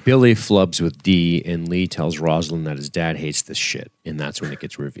 And then Billy flubs with Dee, and Lee tells Rosalind that his dad hates this shit. And that's when it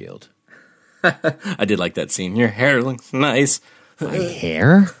gets revealed. I did like that scene. Your hair looks nice. My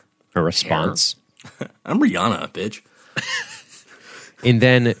hair? A response. I'm Rihanna, bitch. And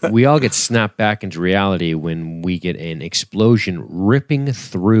then we all get snapped back into reality when we get an explosion ripping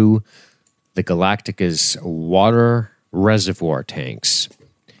through the Galactica's water reservoir tanks.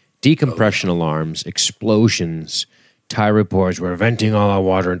 Decompression alarms, explosions. Ty reports, we're venting all our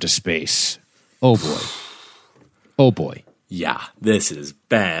water into space. Oh boy. Yeah, this is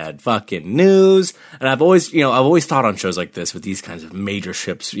bad fucking news. And I've always thought on shows like this with these kinds of major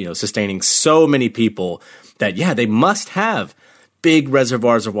ships, sustaining so many people that, they must have big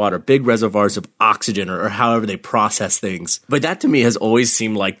reservoirs of water, big reservoirs of oxygen, or however they process things. But that to me has always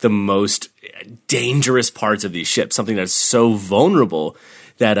seemed like the most dangerous parts of these ships, something that's so vulnerable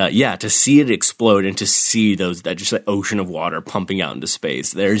that, to see it explode and to see that just like ocean of water pumping out into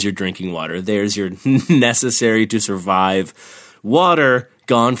space. There's your drinking water. There's your necessary to survive water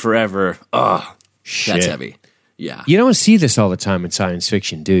gone forever. Oh, that's heavy. Yeah. You don't see this all the time in science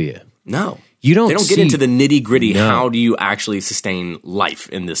fiction, do you? No. They don't get into the nitty gritty. No. How do you actually sustain life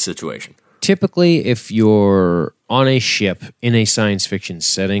in this situation? Typically, if you're on a ship in a science fiction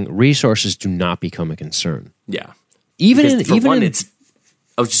setting, resources do not become a concern. Yeah. Even Because in, even in,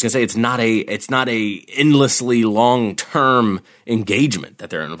 I was just gonna say it's not a endlessly long term engagement that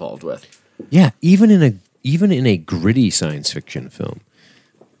they're involved with. yeah, even in a gritty science fiction film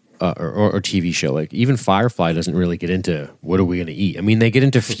or TV show, like even Firefly doesn't really get into what are we going to eat. I mean, they get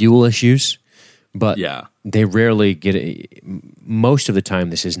into fuel issues, but Yeah. they rarely get. Most of the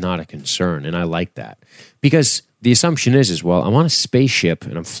time, this is not a concern, and I like that because the assumption is well, I'm on a spaceship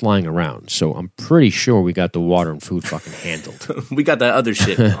and I'm flying around, so I'm pretty sure we got the water and food fucking handled. We got that other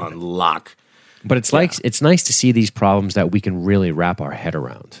shit on lock. But it's like it's nice to see these problems that we can really wrap our head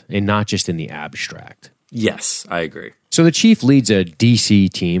around, and not just in the abstract. Yes, I agree. So the chief leads a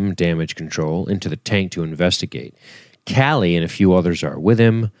DC team, damage control, into the tank to investigate. Callie and a few others are with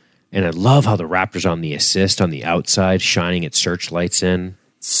him, and I love how the Raptor's on the assist on the outside, shining its searchlights in.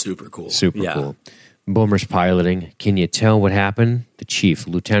 Super cool. Super cool. Boomer's piloting. Can you tell what happened? The chief,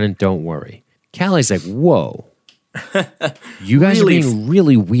 Lieutenant, don't worry. Callie's like, whoa. You guys Really are being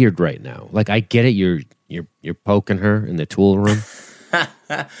really weird right now. Like, I get it. You're poking her in the tool room. Well,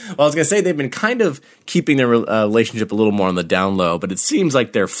 I was going to say they've been kind of keeping their relationship a little more on the down low, but it seems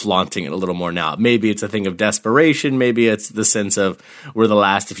like they're flaunting it a little more now. Maybe it's a thing of desperation. Maybe it's the sense of we're the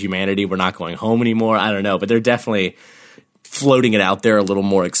last of humanity. We're not going home anymore. I don't know, but they're definitely floating it out there a little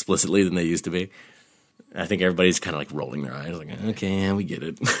more explicitly than they used to be. I think everybody's kind of like rolling their eyes like, okay, yeah, we get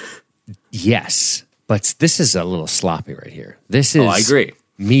it. Yes, but this is a little sloppy right here. This is I agree.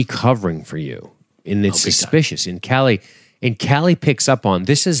 me covering for you. And it's big time. suspicious. And Callie picks up on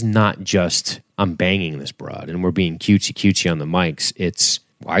this is not just I'm banging this broad and we're being cutesy on the mics. It's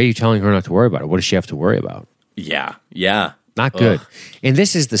why are you telling her not to worry about it? What does she have to worry about? Yeah. Not good. And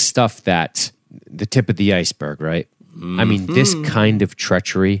this is the stuff that the tip of the iceberg, right? I mean, this kind of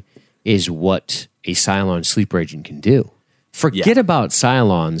treachery is what a Cylon sleeper agent can do. Forget about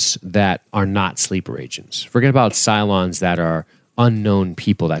Cylons that are not sleeper agents. Forget about Cylons that are unknown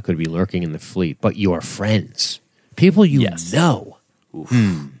people that could be lurking in the fleet, but your friends. People you know.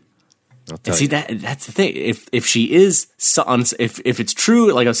 And see that's the thing. If she is if it's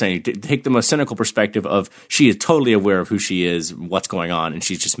true, like I was saying, take the most cynical perspective of she is totally aware of who she is, what's going on, and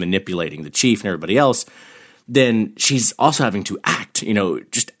she's just manipulating the chief and everybody else. Then she's also having to act,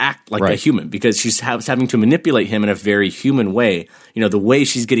 just act like a human because she's having to manipulate him in a very human way. The way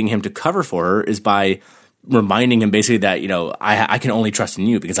she's getting him to cover for her is by reminding him basically that I can only trust in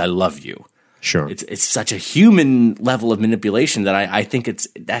you because I love you. Sure. It's such a human level of manipulation that I think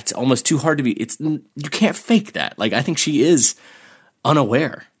that's almost too hard to be. You can't fake that. Like I think she is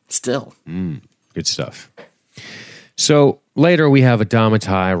unaware still. Good stuff. So later we have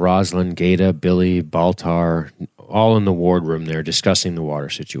Adamatai, Rosalind, Gata, Billy, Baltar, all in the wardroom there discussing the water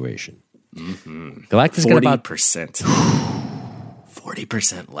situation. Galactus got about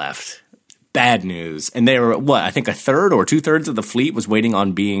 40% left. Bad news. And they were, I think a third or 2/3 of the fleet was waiting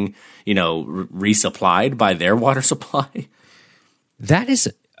on being, resupplied by their water supply. That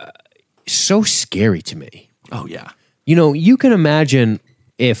is so scary to me. Oh, yeah. You can imagine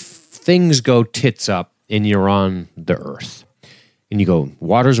if things go tits up and you're on the Earth and you go,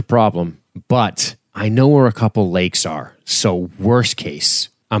 water's a problem, but I know where a couple lakes are. So worst case,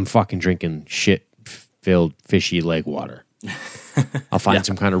 I'm fucking drinking shit-filled fishy lake water. I'll find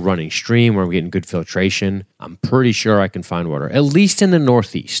some kind of running stream where I'm getting good filtration. I'm pretty sure I can find water, at least in the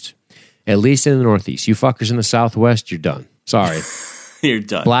Northeast. You fuckers in the Southwest, you're done. Sorry. You're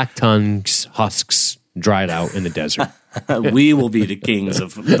done. Black tongues, husks, dried out in the desert. We will be the kings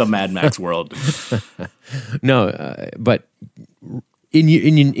of the Mad Max world. No, but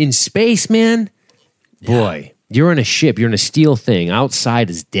in space, man, boy, you're in a ship, you're in a steel thing. Outside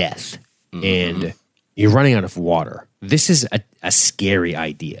is death, and you're running out of water. This is a scary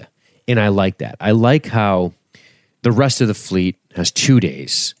idea, and I like that. I like how the rest of the fleet has 2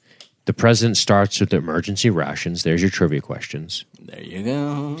 days. The president starts with the emergency rations. There's your trivia questions. There you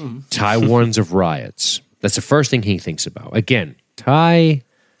go. Ty warns of riots. That's the first thing he thinks about. Again, Ty...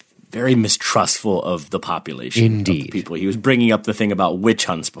 Very mistrustful of the population. Indeed. Of the people. He was bringing up the thing about witch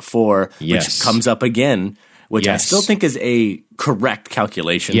hunts before, which comes up again, which I still think is a correct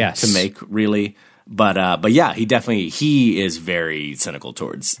calculation to make, really. But yeah, he is very cynical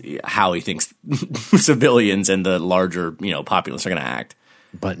towards how he thinks civilians and the larger, populace are going to act.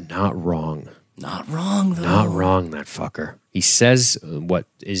 But not wrong. Not wrong, though. Not wrong, that fucker. He says what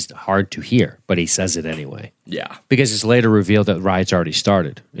is hard to hear, but he says it anyway. Yeah. Because it's later revealed that riots already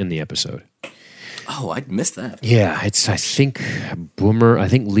started in the episode. Oh, I'd missed that. Yeah, I think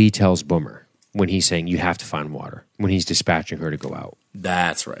Lee tells Boomer when he's saying you have to find water, when he's dispatching her to go out.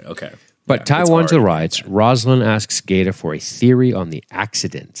 That's right, okay. But Taiwan's the rides. Rosalind asks Gaeta for a theory on the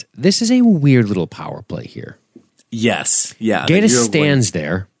accident. This is a weird little power play here. Yes. Yeah. Gaeta stands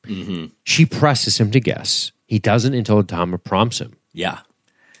there. Mm-hmm. She presses him to guess. He doesn't until Tama prompts him. Yeah.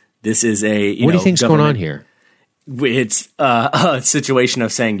 This is a, what do you think's going on here? It's a situation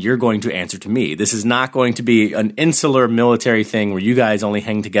of saying you're going to answer to me. This is not going to be an insular military thing where you guys only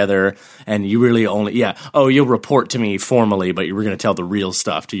hang together and you really only, you'll report to me formally, but you're going to tell the real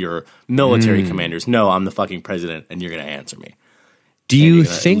stuff to your military commanders. No, I'm the fucking president and you're going to answer me. Do you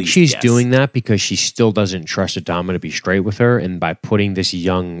think she's doing that because she still doesn't trust Adama to be straight with her, and by putting this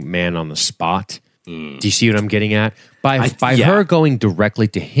young man on the spot? Do you see what I'm getting at? By her going directly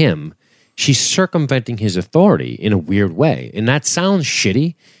to him, she's circumventing his authority in a weird way. And that sounds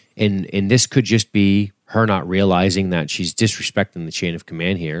shitty. And this could just be her not realizing that she's disrespecting the chain of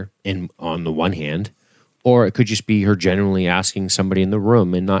command here, and on the one hand. Or it could just be her genuinely asking somebody in the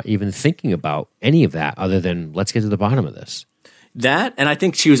room and not even thinking about any of that other than, let's get to the bottom of this. That, and I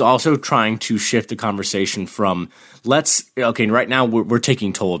think she was also trying to shift the conversation from right now we're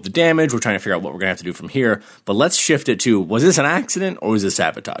taking toll of the damage, we're trying to figure out what we're going to have to do from here, but let's shift it to, was this an accident or was this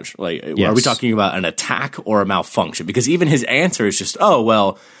sabotage? Like, Are we talking about an attack or a malfunction? Because even his answer is just,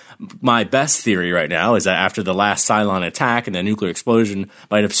 my best theory right now is that after the last Cylon attack and the nuclear explosion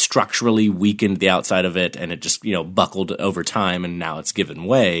might have structurally weakened the outside of it, and it just, buckled over time, and now it's given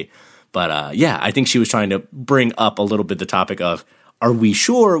way. But I think she was trying to bring up a little bit the topic of, are we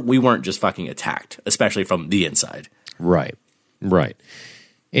sure we weren't just fucking attacked, especially from the inside? Right.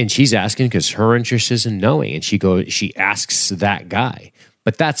 And she's asking because her interest is in knowing, and she asks that guy.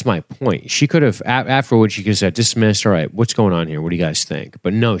 But that's my point. She could have, afterwards, she could have said, dismissed, all right, what's going on here? What do you guys think?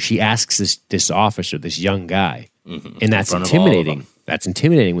 But no, she asks this officer, this young guy, and that's intimidating. That's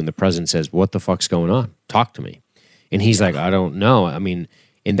intimidating when the president says, what the fuck's going on? Talk to me. And he's like, I don't know. I mean...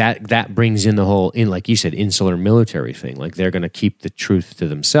 And that brings in the whole, like you said, insular military thing. Like, they're going to keep the truth to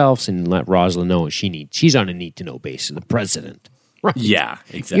themselves and let Rosalind know what she needs. She's on a need-to-know basis, the president. Right. Yeah,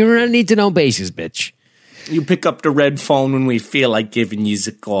 exactly. You're on a need-to-know basis, bitch. You pick up the red phone when we feel like giving you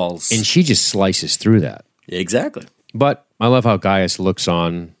the calls. And she just slices through that. Exactly. But I love how Gaius looks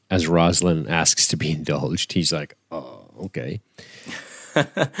on as Rosalind asks to be indulged. He's like, oh, okay.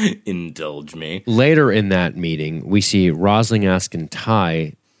 Indulge me. Later in that meeting, we see Rosling asking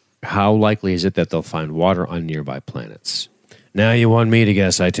Tai, how likely is it that they'll find water on nearby planets? Now you want me to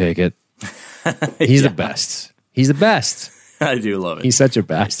guess, I take it. He's the best. He's the best. I do love it. He's such a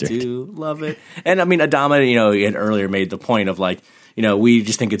bastard. I do love it. And I mean, Adama, he had earlier made the point of like, we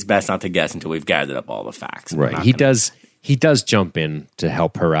just think it's best not to guess until we've gathered up all the facts. Right. He does jump in to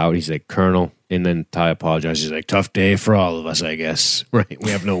help her out. He's like, Colonel. And then Tai apologizes. He's like, tough day for all of us, I guess. Right. We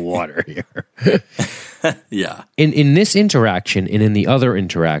have no water here. Yeah. In this interaction and in the other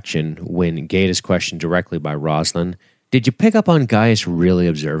interaction, when Gaeta is questioned directly by Rosalind, did you pick up on Gaius really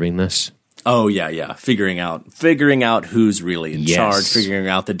observing this? Oh, yeah. Figuring out who's really in charge, figuring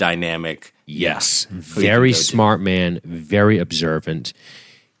out the dynamic. Yes. Very smart man, very observant.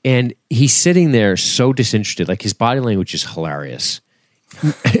 And he's sitting there so disinterested. Like, his body language is hilarious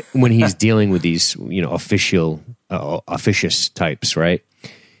when he's dealing with these, officious types, right?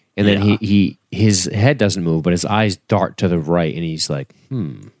 And then his head doesn't move, but his eyes dart to the right, and he's like,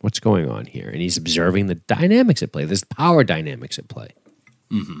 what's going on here? And he's observing the dynamics at play. There's power dynamics at play.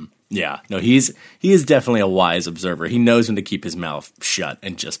 Mm-hmm. Yeah. No, he is definitely a wise observer. He knows when to keep his mouth shut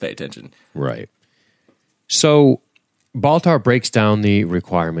and just pay attention. Right. So Baltar breaks down the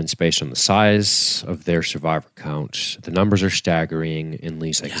requirements based on the size of their survivor count. The numbers are staggering, and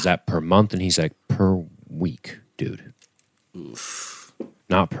Lee's like, is that per month? And he's like, per week, dude. Oof.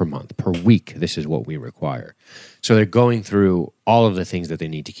 Not per month, per week. This is what we require. So they're going through all of the things that they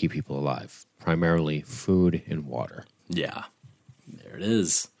need to keep people alive, primarily food and water. Yeah. There it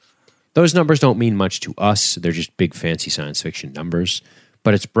is. Those numbers don't mean much to us. They're just big, fancy science fiction numbers.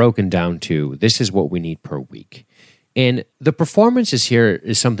 But it's broken down to, this is what we need per week. And the performances here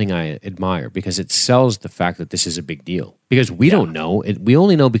is something I admire because it sells the fact that this is a big deal. Because we don't know. We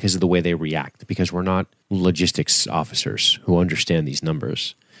only know because of the way they react, because we're not logistics officers who understand these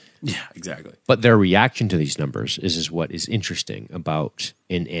numbers. Yeah, exactly. But their reaction to these numbers is what is interesting about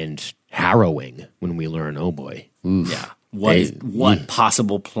and harrowing when we learn, oh boy. Oof, yeah. What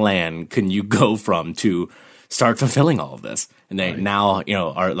possible plan can you go from to start fulfilling all of this? And they now,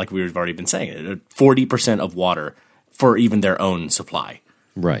 are, like we've already been saying, 40% of water for even their own supply.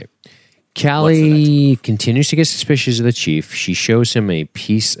 Right. Callie continues to get suspicious of the chief. She shows him a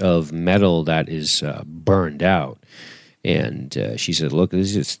piece of metal that is burned out. And she said, look,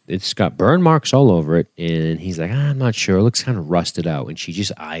 it's got burn marks all over it. And he's like, I'm not sure. It looks kind of rusted out. And she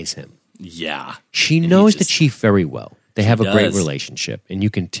just eyes him. Yeah. She And he knows the just- chief very well. They have a great does. relationship, and you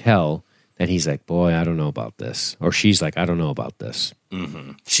can tell that he's like, boy, I don't know about this. Or she's like, I don't know about this.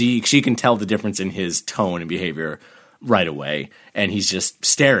 She can tell the difference in his tone and behavior right away, and he's just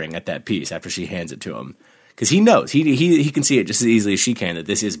staring at that piece after she hands it to him. Because he knows, he can see it just as easily as she can, that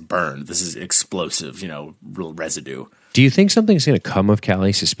this is burned, this is explosive, real residue. Do you think something's going to come of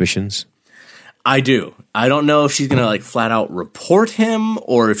Callie's suspicions? I do. I don't know if she's going to like flat out report him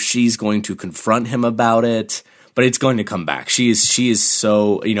or if she's going to confront him about it, but it's going to come back. She is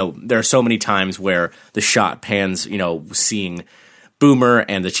so, there are so many times where the shot pans, seeing Boomer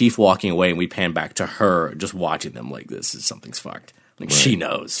and the chief walking away, and we pan back to her just watching them like something's fucked. Like She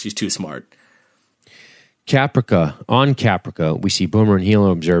knows. She's too smart. On Caprica, we see Boomer and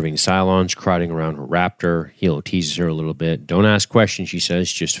Hilo observing Cylons crowding around her raptor. Hilo teases her a little bit. Don't ask questions, she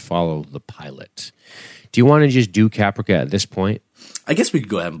says. Just follow the pilot. Do you want to just do Caprica at this point? I guess we could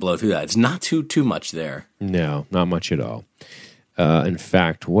go ahead and blow through that. It's not too much there. No, not much at all. In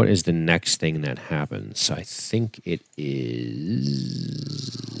fact, what is the next thing that happens? I think it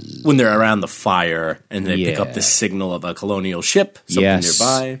is... When they're around the fire and they pick up Yeah. the signal of a colonial ship, something Yes.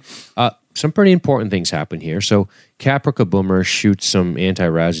 nearby. Some pretty important things happen here. So Caprica Boomer shoots some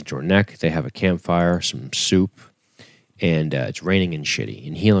anti-raz into her neck. They have a campfire, some soup, and it's raining and shitty.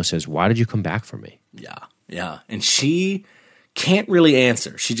 And Hilo says, why did you come back for me? Yeah. And she can't really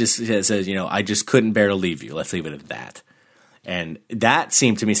answer. She just says, I just couldn't bear to leave you. Let's leave it at that. And that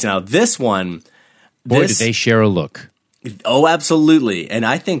seemed to me, so now this one... Boy, did they share a look. Oh, absolutely. And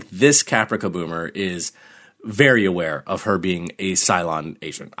I think this Caprica Boomer is very aware of her being a Cylon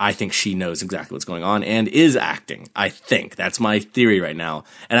agent. I think she knows exactly what's going on and is acting. I think that's my theory right now.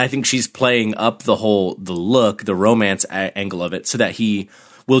 And I think she's playing up the romance angle of it so that he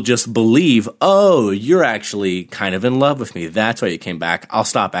will just believe, oh, you're actually kind of in love with me. That's why you came back. I'll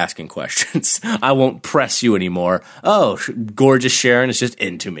stop asking questions. I won't press you anymore. Oh, gorgeous Sharon is just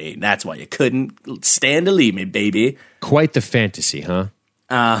into me. That's why you couldn't stand to leave me, baby. Quite the fantasy, huh?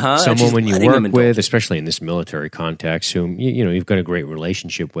 Uh-huh. Someone when you work with, especially in this military context, whom you've got a great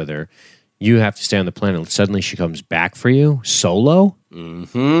relationship with her, you have to stay on the planet, and suddenly she comes back for you solo.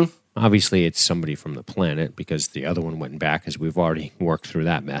 Mm-hmm. Obviously, it's somebody from the planet because the other one went back, as we've already worked through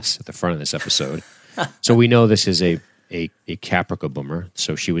that mess at the front of this episode. So we know this is a Caprica Boomer.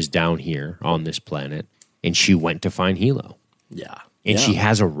 So she was down here on this planet, and she went to find Hilo. Yeah. And she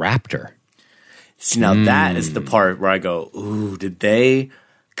has a raptor. See, now that is the part where I go, ooh, did they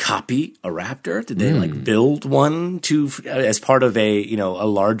copy a raptor? Did they build one as part of a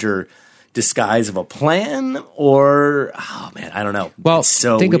larger disguise of a plan? Or, oh man, I don't know. Well,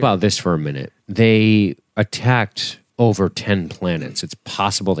 think weird. about this for a minute. They attacked over 10 planets. It's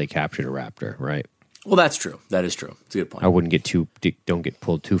possible they captured a raptor, right? Well, that's true. That is true. It's a good point. I wouldn't don't get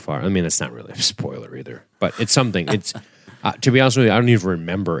pulled too far. I mean, that's not really a spoiler either, but it's something. It's to be honest with you, I don't even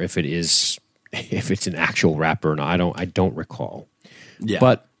remember if it's an actual raptor or not. I don't recall. Yeah.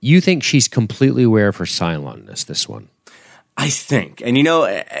 But you think she's completely aware of her Cylonness, this one? I think. And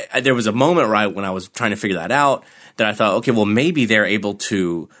there was a moment when I was trying to figure that out that I thought, okay, well, maybe they're able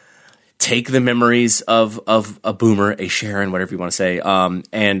to take the memories of a Boomer, a Sharon, whatever you want to say,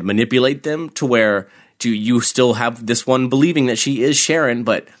 and manipulate them to where you still have this one believing that she is Sharon,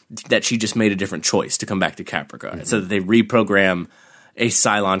 but that she just made a different choice to come back to Caprica. So that they reprogram a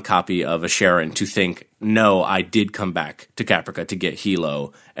Cylon copy of a Sharon to think, no, I did come back to Caprica to get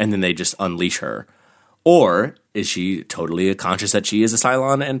Hilo, and then they just unleash her. Or is she totally conscious that she is a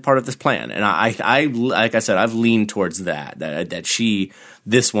Cylon and part of this plan? And I like I said, I've leaned towards that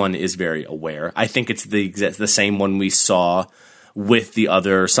this one is very aware. I think it's the same one we saw with the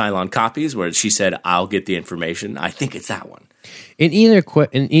other Cylon copies where she said, I'll get the information. I think it's that one. In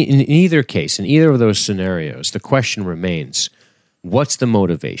either case, in either of those scenarios, the question remains, what's the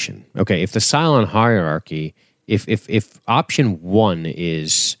motivation? Okay, if the Cylon hierarchy, if option one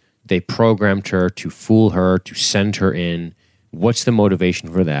is they programmed her to fool her, to send her in, what's the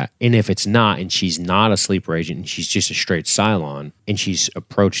motivation for that? And if it's not, and she's not a sleeper agent, and she's just a straight Cylon, and she's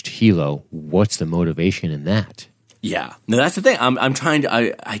approached Hilo, what's the motivation in that? Yeah. No, that's the thing. I'm trying to,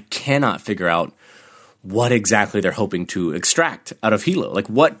 I cannot figure out what exactly they're hoping to extract out of Hilo. Like,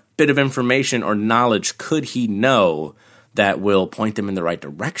 what bit of information or knowledge could he know that will point them in the right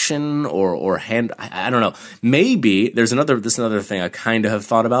direction or I don't know. Maybe there's another thing I kind of have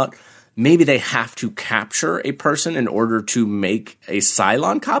thought about. Maybe they have to capture a person in order to make a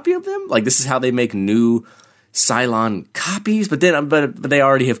Cylon copy of them. Like, this is how they make new Cylon copies, but they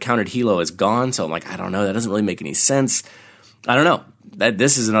already have counted Hilo as gone. So I'm like, I don't know. That doesn't really make any sense. I don't know.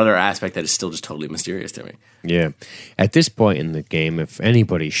 This is another aspect that is still just totally mysterious to me. Yeah. At this point in the game, if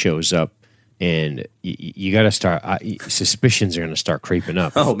anybody shows up, and you got to start, suspicions are going to start creeping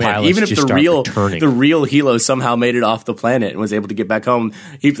up. Oh man! Pilots Even if just the start real Hilo somehow made it off the planet and was able to get back home,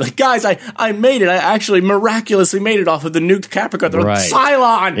 he'd be like, "Guys, I made it! I actually miraculously made it off of the nuked Caprica. They're like, Right.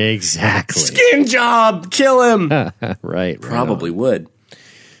 Cylon, Exactly. skin job, kill him." Right. Probably would.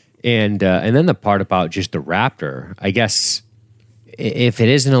 And then the part about just the Raptor, I guess, if it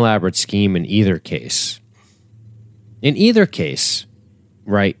is an elaborate scheme in either case,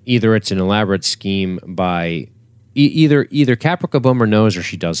 right? Either it's an elaborate scheme by either Caprica Boomer knows or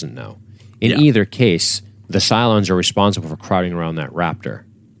she doesn't know. In either case, the Cylons are responsible for crowding around that Raptor.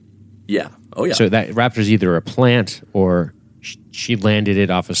 Yeah. Oh yeah. So that Raptor's either a plant or she landed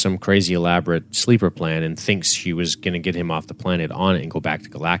it off of some crazy elaborate sleeper plan and thinks she was going to get him off the planet on it and go back to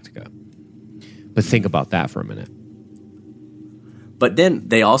Galactica. But think about that for a minute. But then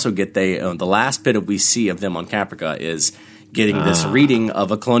they also get the last bit we see of them on Caprica is getting this reading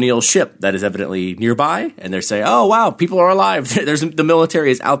of a colonial ship that is evidently nearby, and they're saying, "Oh wow, people are alive. There's the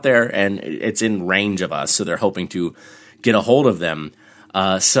military is out there, and it's in range of us." So they're hoping to get a hold of them.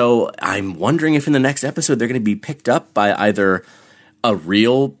 So I'm wondering if in the next episode they're going to be picked up by either a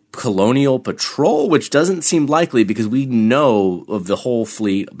real colonial patrol, which doesn't seem likely because we know of the whole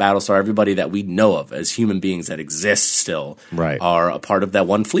fleet, Battlestar, everybody that we know of as human beings that exist still are a part of that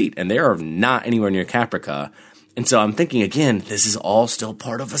one fleet, and they are not anywhere near Caprica. And so I'm thinking, again, this is all still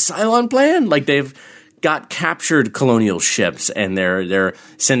part of a Cylon plan. Like they've got captured colonial ships and they're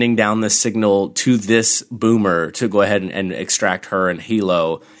sending down this signal to this boomer to go ahead and extract her and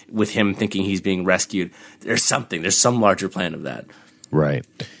Hilo with him thinking he's being rescued. There's some larger plan of that. Right.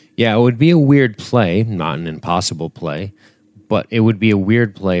 Yeah, it would be a weird play, not an impossible play, but it would be a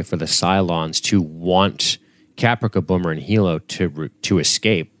weird play for the Cylons to want Caprica, Boomer, and Hilo to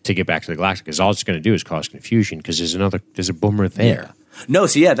escape, to get back to the Galactica, because all it's going to do is cause confusion because there's a Boomer there. Yeah. No,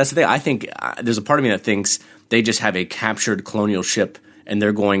 so yeah, that's the thing. I think there's a part of me that thinks they just have a captured colonial ship and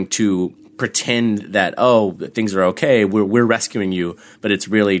they're going to pretend that, things are okay, we're rescuing you, but it's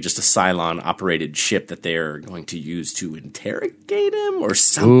really just a Cylon-operated ship that they're going to use to interrogate him or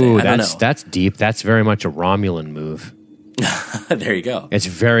something. Ooh, I don't know. That's deep. That's very much a Romulan move. There you go. It's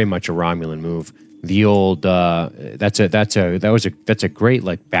very much a Romulan move. The old that's a great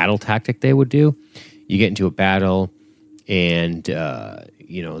like battle tactic they would do. You get into a battle, and how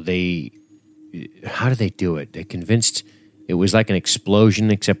do they do it? They convinced it was like an explosion,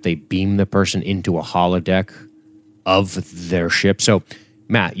 except they beam the person into a holodeck of their ship. So,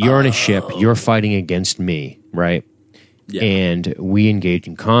 Matt, you're on a ship. You're fighting against me, right? Yeah. And we engage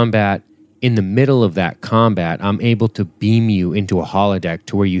in combat. In the middle of that combat, I'm able to beam you into a holodeck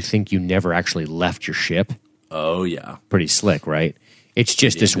to where you think you never actually left your ship. Oh, yeah. Pretty slick, right? It's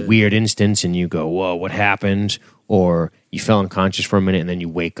just this weird instance, and you go, whoa, what happened? Or you fell unconscious for a minute, and then you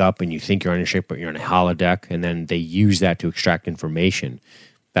wake up, and you think you're on a ship, but you're on a holodeck, and then they use that to extract information.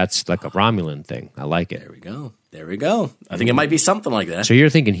 That's like a Romulan thing. I like it. There we go. I think it might be something like that. So you're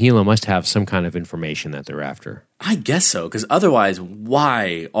thinking Hilo must have some kind of information that they're after. I guess so, because otherwise,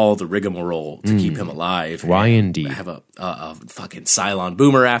 why all the rigmarole to keep him alive? Why indeed? Have a fucking Cylon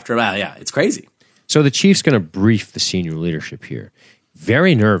boomer after him. Yeah, it's crazy. So the chief's going to brief the senior leadership here.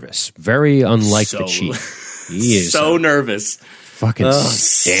 Very nervous. Very unlike the chief. He is so nervous. Fucking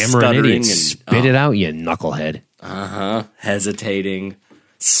stammering idiot. Spit it out, you knucklehead. Hesitating.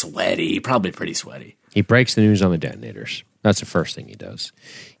 Sweaty. Probably pretty sweaty. He breaks the news on the detonators. That's the first thing he does.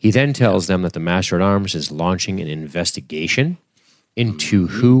 He then tells them that the Master at Arms is launching an investigation into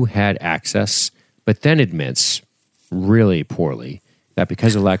who had access, but then admits, really poorly, that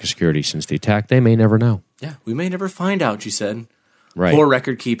because of lack of security since the attack, they may never know. Yeah, we may never find out, she said. Right. Poor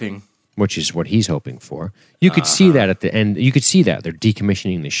record keeping. Which is what he's hoping for. You could see that at the end. You could see that. They're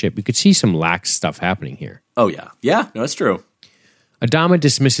decommissioning the ship. You could see some lax stuff happening here. Oh, yeah. Yeah, no, that's true. Adama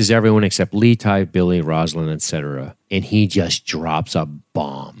dismisses everyone except Lee, Ty, Billy, Rosalind, etc., and he just drops a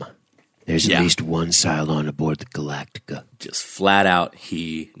bomb. There's at least one Cylon aboard the Galactica. Just flat out,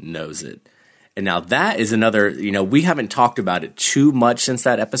 he knows it. And now that is another, we haven't talked about it too much since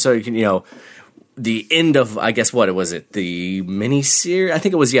that episode. The end of, I guess, what was it? The miniseries? I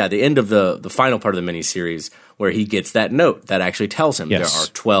think it was, the end of the final part of the miniseries where he gets that note that actually tells him there are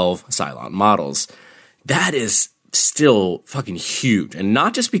 12 Cylon models. That is still fucking huge. And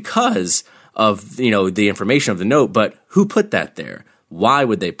not just because of, the information of the note, but who put that there? Why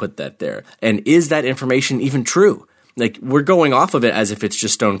would they put that there? And is that information even true? Like, we're going off of it as if it's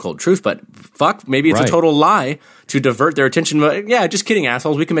just stone cold truth, but fuck, maybe it's a total lie to divert their attention. Yeah, just kidding,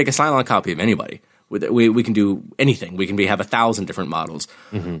 assholes. We can make a Cylon copy of anybody. We can do anything. We can have 1,000 different models.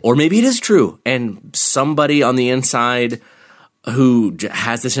 Or maybe it is true, and somebody on the inside who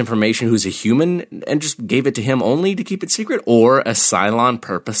has this information who's a human and just gave it to him only to keep it secret, or a Cylon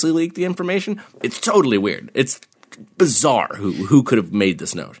purposely leaked the information. It's totally weird. It's bizarre who could have made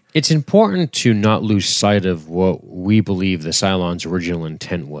this note. It's important to not lose sight of what we believe the Cylons' original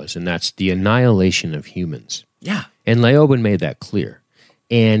intent was, and that's the annihilation of humans. Yeah. And Leoben made that clear.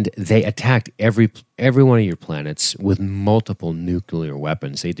 And they attacked every one of your planets with multiple nuclear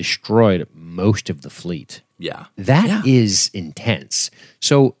weapons. They destroyed most of the fleet. Yeah. That is intense.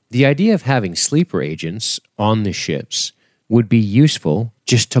 So the idea of having sleeper agents on the ships would be useful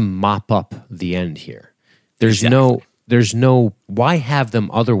just to mop up the end here. There's no, why have them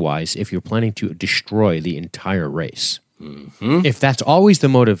otherwise if you're planning to destroy the entire race? If that's always the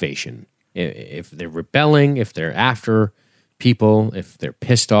motivation, if they're rebelling, if they're after people, if they're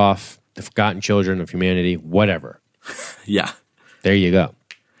pissed off, the forgotten children of humanity, whatever. Yeah. There you go.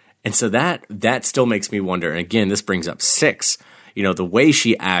 And so that still makes me wonder. And again, this brings up 6. You know, the way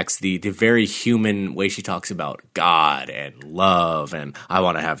she acts, the very human way she talks about God and love and I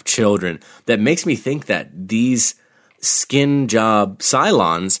want to have children, that makes me think that these skin job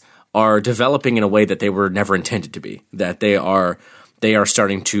Cylons are developing in a way that they were never intended to be. That they are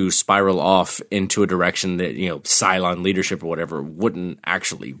starting to spiral off into a direction that, you know, Cylon leadership or whatever wouldn't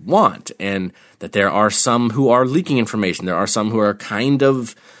actually want. And that there are some who are leaking information. There are some who are kind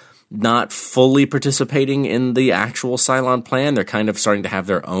of not fully participating in the actual Cylon plan. They're kind of starting to have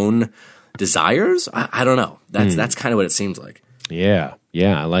their own desires. I don't know. That's kind of what it seems like. Yeah,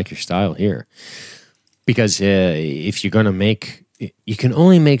 I like your style here. Because if you're going to make, you can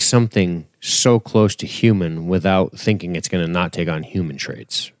only make something so close to human without thinking it's going to not take on human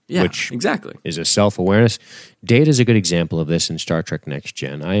traits. Yeah, which exactly. is a self-awareness. Data is a good example of this in Star Trek Next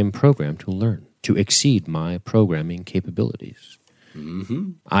Gen. I am programmed to learn, to exceed my programming capabilities.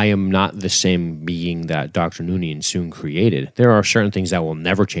 I am not the same being that Dr. Noonien soon created. There are certain things that will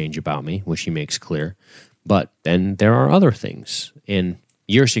never change about me, which he makes clear. But then there are other things. And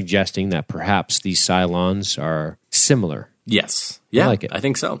you're suggesting that perhaps these Cylons are similar. Yes. Yeah, I like it. I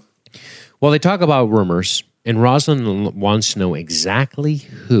think so. Well, they talk about rumors, and Rosalind wants to know exactly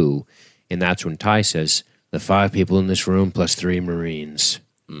who. And that's when Ty says, the 5 people in this room plus 3 Marines.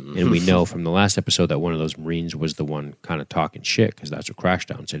 And we know from the last episode that one of those Marines was the one kind of talking shit, because that's what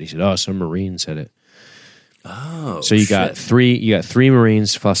Crashdown said. He said, "Oh, some Marine said it." Oh, so you got 3. You got 3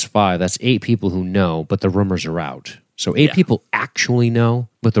 Marines plus 5. That's 8 people who know, but the rumors are out. So 8 people actually know,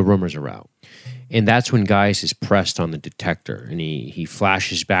 but the rumors are out. And that's when Gaius is pressed on the detector, and he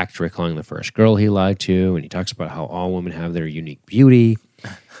flashes back to recalling the first girl he lied to, and he talks about how all women have their unique beauty.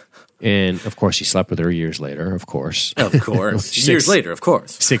 And, of course, he slept with her years later, of course. Of course. Years later, of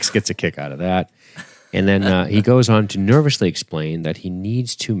course. 6 gets a kick out of that. And then he goes on to nervously explain that he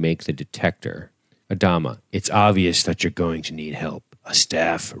needs to make the detector. Adama, it's obvious that you're going to need help. A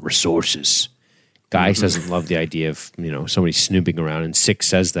staff, resources. Gaius doesn't love the idea of, somebody snooping around. And 6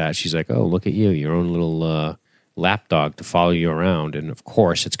 says that. She's like, oh, look at you, your own little lapdog to follow you around. And, of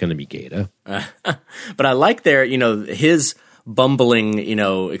course, it's going to be Gata. But I like there, his bumbling,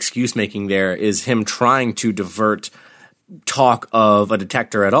 excuse making there is him trying to divert talk of a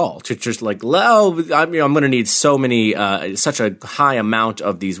detector at all, to just like, I'm going to need so many, such a high amount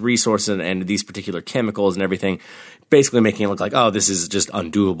of these resources and these particular chemicals and everything, basically making it look like, oh, this is just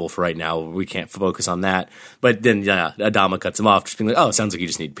undoable for right now. We can't focus on that. But then Adama cuts him off, just being like, oh, it sounds like you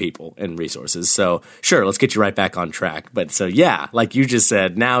just need people and resources. So sure, let's get you right back on track. But so yeah, like you just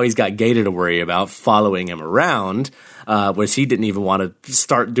said, now he's got Gata to worry about following him around, whereas he didn't even want to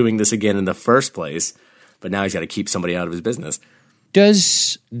start doing this again in the first place. But now he's got to keep somebody out of his business.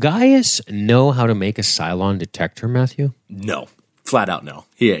 Does Gaius know how to make a Cylon detector, Matthew? No. Flat out no.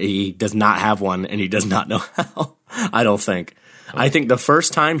 He does not have one, and he does not know how. I don't think. I think the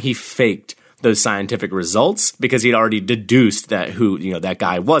first time he faked those scientific results because he'd already deduced that that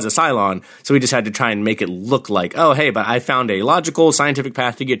guy was a Cylon, so he just had to try and make it look like, oh, hey, but I found a logical scientific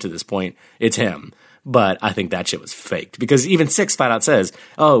path to get to this point. It's him. But I think that shit was faked. Because even 6 flat out says,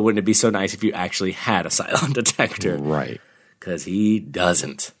 oh, wouldn't it be so nice if you actually had a Cylon detector? Right. Because he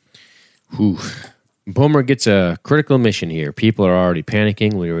doesn't. Whew. Boomer gets a critical mission here. People are already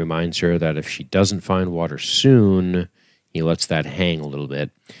panicking. Leah reminds her that if she doesn't find water soon, he lets that hang a little bit.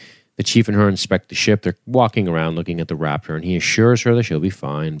 The chief and her inspect the ship. They're walking around looking at the Raptor, and he assures her that she'll be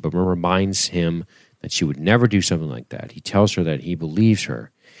fine. Boomer reminds him that she would never do something like that. He tells her that he believes her.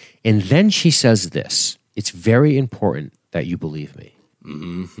 And then she says this, it's very important that you believe me.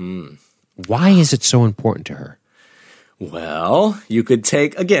 Mm-hmm. Why is it so important to her? Well, you could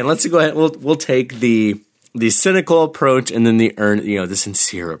take, again, let's go ahead. We'll take the cynical approach and then the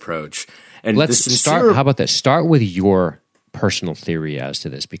sincere approach. And let's start. How about this? Start with your personal theory as to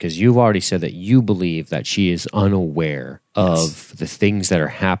this, because you've already said that you believe that she is unaware of the things that are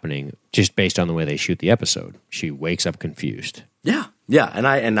happening just based on the way they shoot the episode. She wakes up confused. Yeah.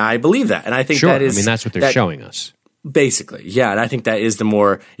 And I believe that. And I think that is, that's what they're showing us. Basically, yeah, and I think that is the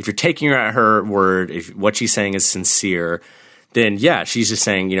more, if you're taking her at her word, if what she's saying is sincere, then yeah, she's just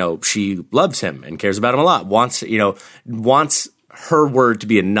saying, she loves him and cares about him a lot, wants her word to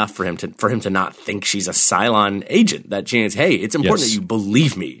be enough for him to not think she's a Cylon agent. That she is, hey, it's important that you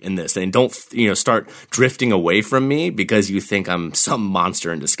believe me in this and don't, start drifting away from me because you think I'm some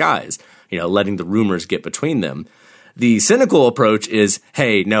monster in disguise, letting the rumors get between them. The cynical approach is,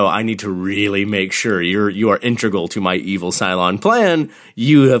 hey, no, I need to really make sure you are integral to my evil Cylon plan.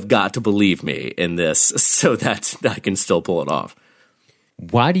 You have got to believe me in this so that I can still pull it off.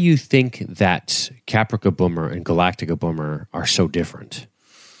 Why do you think that Caprica Boomer and Galactica Boomer are so different?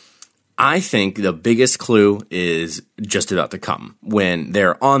 I think the biggest clue is just about to come. When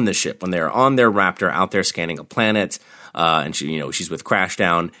they're on the ship, when they're on their Raptor out there scanning a planet, and she's with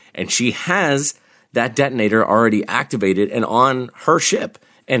Crashdown, and she has that detonator already activated and on her ship,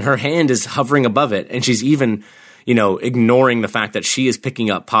 and her hand is hovering above it, and she's even, ignoring the fact that she is picking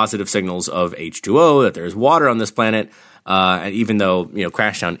up positive signals of H2O, that there's water on this planet, and even though,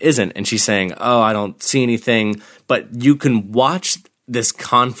 Crashdown isn't, and she's saying, oh, I don't see anything, but you can watch this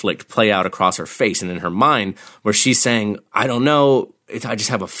conflict play out across her face and in her mind, where she's saying, I don't know, I just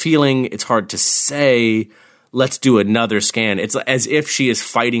have a feeling, it's hard to say, let's do another scan. It's as if she is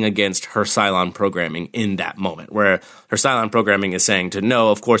fighting against her Cylon programming in that moment, where her Cylon programming is saying to no,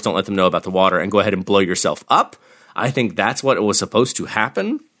 of course, don't let them know about the water and go ahead and blow yourself up. I think that's what was supposed to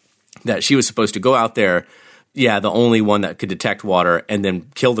happen, that she was supposed to go out there, the only one that could detect water, and then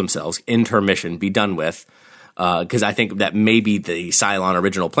kill themselves, end her mission, be done with. Because I think that maybe the Cylon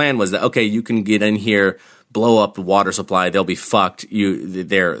original plan was that, okay, you can get in here, blow up the water supply, they'll be fucked.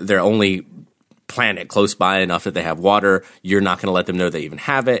 They're only planet close by enough that they have water, you're not going to let them know they even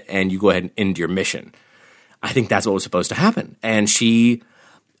have it, and you go ahead and end your mission. I think that's what was supposed to happen. And she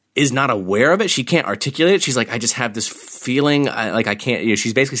is not aware of it. She can't articulate it. She's like, I just have this feeling, I can't,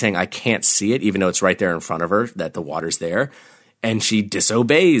 she's basically saying I can't see it, even though it's right there in front of her, that the water's there. And she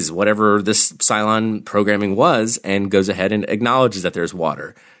disobeys whatever this Cylon programming was and goes ahead and acknowledges that there's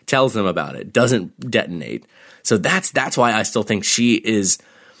water, tells them about it, doesn't detonate. So that's why I still think she is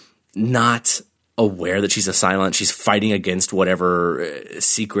not aware that she's a Cylon. She's fighting against whatever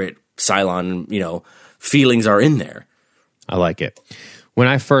secret Cylon, feelings are in there. I like it. When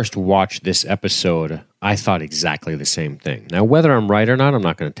I first watched this episode, I thought exactly the same thing. Now, whether I'm right or not, I'm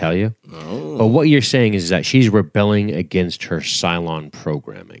not going to tell you. Oh. But what you're saying is that she's rebelling against her Cylon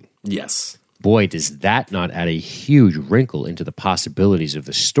programming. Yes. Boy, does that not add a huge wrinkle into the possibilities of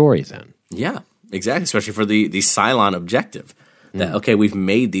the story then. Yeah, exactly, especially for the Cylon objective. That, okay, we've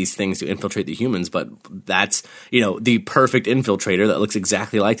made these things to infiltrate the humans, but that's, the perfect infiltrator that looks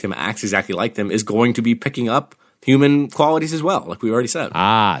exactly like them, acts exactly like them, is going to be picking up human qualities as well, like we already said.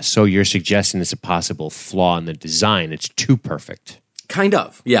 So you're suggesting it's a possible flaw in the design. It's too perfect. Kind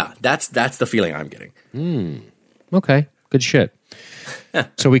of, yeah. That's the feeling I'm getting. Okay, good shit.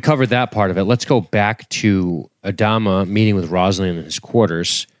 So we covered that part of it. Let's go back to Adama meeting with Rosalind in his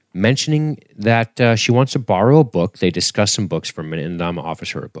quarters, mentioning that she wants to borrow a book. They discuss some books for a minute, and Adama offers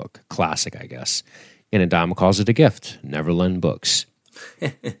her a book. Classic, I guess. And Adama calls it a gift. Neverland Books.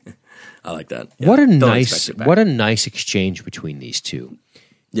 I like that. Yeah. What a nice exchange between these two.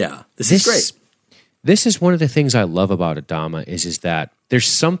 Yeah, this is great. This is one of the things I love about Adama is that there's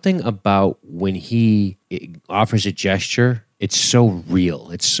something about when he offers a gesture, it's so real,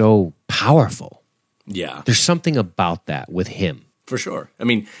 it's so powerful. Yeah. There's something about that with him. For sure. I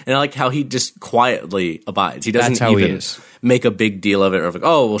mean, and I like how he just quietly abides. He doesn't even make a big deal of it, or like,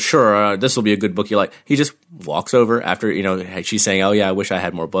 oh, well, sure, this will be a good book you like. He just walks over after, she's saying, oh, yeah, I wish I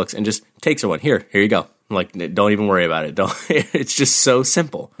had more books, and just takes her one. Here you go. I'm like, don't even worry about it. It's just so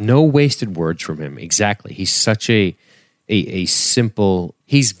simple. No wasted words from him. Exactly. He's such a simple,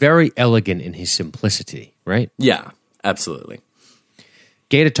 he's very elegant in his simplicity, right? Yeah, absolutely.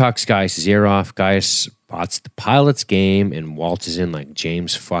 Gaeta talks Gaius' ear off. Gaius spots the pilot's game and waltzes in like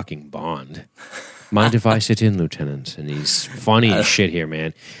James fucking Bond. Mind if I sit in, Lieutenant? And he's funny as shit here,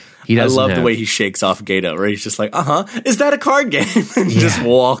 man. I love the way he shakes off Gaeta, where he's just like, is that a card game? And just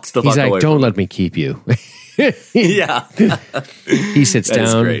walks the fuck away. He's like, don't let me keep you. Yeah. He sits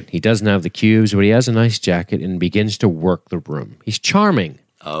down. Great. He doesn't have the cubes, but he has a nice jacket and begins to work the room. He's charming.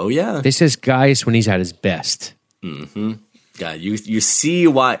 Oh, yeah. This is Gaius when he's at his best. God, you see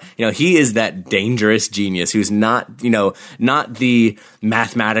why, he is that dangerous genius who's not the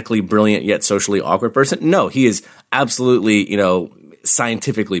mathematically brilliant yet socially awkward person. No, he is absolutely,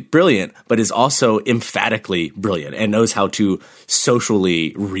 scientifically brilliant, but is also emphatically brilliant and knows how to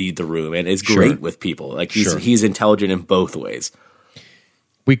socially read the room and is great with people. Like he's intelligent in both ways.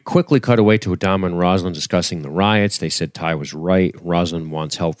 We quickly cut away to Adama and Rosalind discussing the riots. They said Ty was right. Rosalind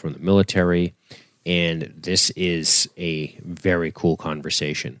wants help from the military. And this is a very cool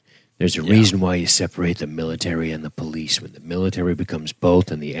conversation. There's a reason why you separate the military and the police. When the military becomes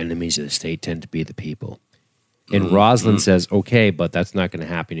both and the enemies of the state tend to be the people. And Rosalind says, okay, but that's not going to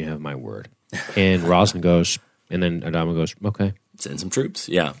happen. You have my word. And Rosalind goes, and then Adama goes, okay. Send some troops,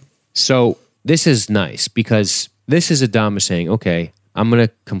 yeah. So this is nice because this is Adama saying, okay, I'm going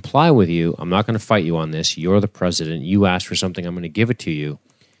to comply with you. I'm not going to fight you on this. You're the president. You asked for something. I'm going to give it to you.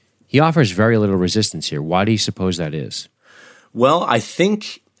 He offers very little resistance here. Why do you suppose that is? Well, I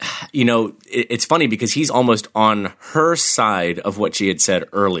think, it's funny because he's almost on her side of what she had said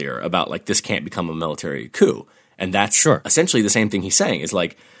earlier about like this can't become a military coup. And that's essentially the same thing he's saying is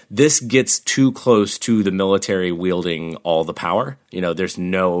like this gets too close to the military wielding all the power. There's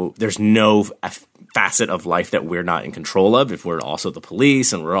no facet of life that we're not in control of if we're also the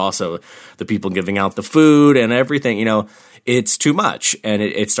police and we're also the people giving out the food and everything, it's too much and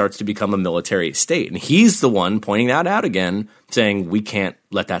it starts to become a military state. And he's the one pointing that out again, saying we can't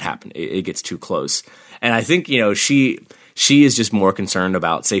let that happen. It gets too close. And I think, she is just more concerned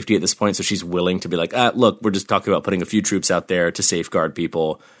about safety at this point. So she's willing to be like, look, we're just talking about putting a few troops out there to safeguard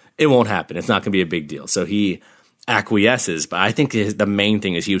people. It won't happen. It's not going to be a big deal. So he acquiesces. But I think the main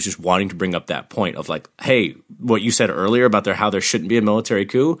thing is he was just wanting to bring up that point of like, hey, what you said earlier about how there shouldn't be a military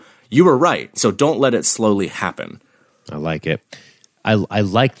coup, you were right. So don't let it slowly happen. I like it. I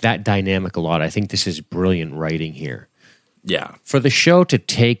like that dynamic a lot. I think this is brilliant writing here. Yeah. For the show to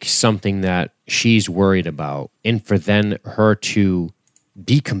take something that she's worried about and for then her to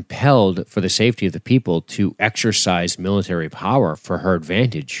be compelled for the safety of the people to exercise military power for her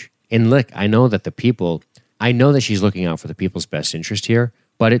advantage. And look, I know that she's looking out for the people's best interest here,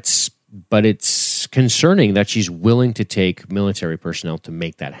 but it's concerning that she's willing to take military personnel to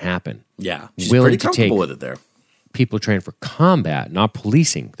make that happen. Yeah. She's pretty comfortable with it there. People trained for combat, not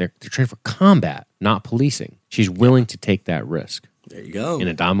policing. They're trained for combat, not policing. She's willing to take that risk. There you go.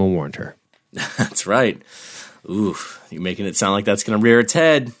 And Adama warned her. That's right. Oof, you're making it sound like that's going to rear its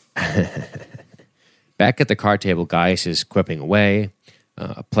head. Back at the card table, Gaius is quipping away.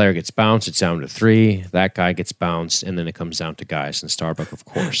 A player gets bounced. It's down to 3. That guy gets bounced, and then it comes down to Gaius and Starbuck, of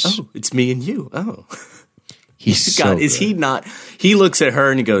course. Oh, it's me and you. Oh. He's so good. Is he not? He looks at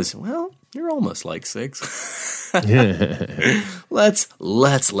her and he goes, well, you're almost like 6. Let's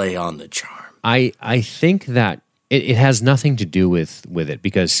lay on the charm. I think that it has nothing to do with it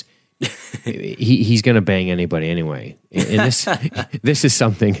because he's going to bang anybody anyway. And this is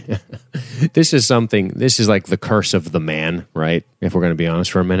something. This is like the curse of the man, right? If we're going to be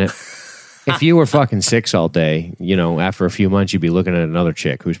honest for a minute. If you were fucking 6 all day, after a few months, you'd be looking at another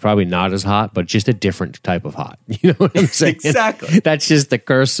chick who's probably not as hot, but just a different type of hot. You know what I'm saying? Exactly. That's just the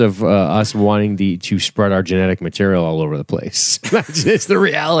curse of us wanting to spread our genetic material all over the place. That's just the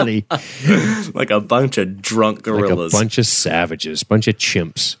reality. Like a bunch of drunk gorillas. Like a bunch of savages, bunch of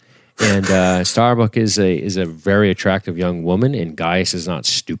chimps. And Starbuck is a very attractive young woman, and Gaius is not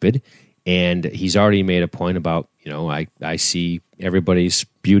stupid. And he's already made a point about, I see everybody's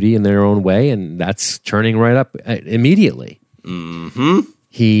beauty in their own way, and that's turning right up immediately. Mm-hmm.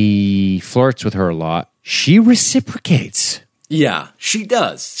 He flirts with her a lot. She reciprocates. Yeah, she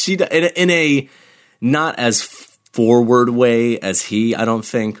does. She does in a not as forward way as he, I don't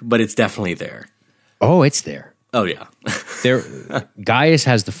think, but it's definitely there. Oh, it's there. Oh, yeah. Gaius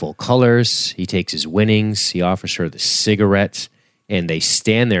has the full colors. He takes his winnings. He offers her the cigarette. And they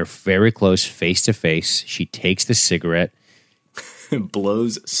stand there very close, face to face. She takes the cigarette.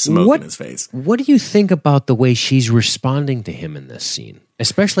 Blows smoke in his face. What do you think about the way she's responding to him in this scene?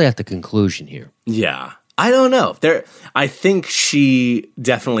 Especially at the conclusion here. Yeah. I don't know. I think she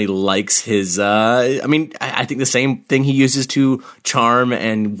definitely likes his... I think the same thing he uses to charm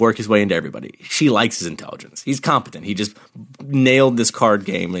and work his way into everybody. She likes his intelligence. He's competent. He just nailed this card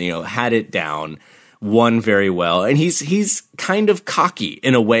game and, had it down. Won very well, and he's kind of cocky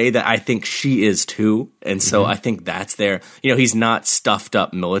in a way that I think she is too, and so I think that's there. He's not stuffed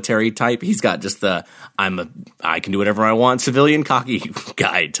up military type. He's got just the I can do whatever I want civilian cocky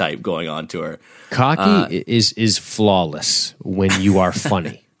guy type going on to her. Cocky is flawless when you are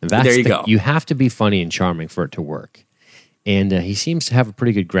funny. There you go. You have to be funny and charming for it to work. And he seems to have a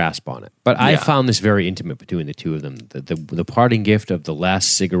pretty good grasp on it. But I Yeah. found this very intimate between the two of them. The parting gift of the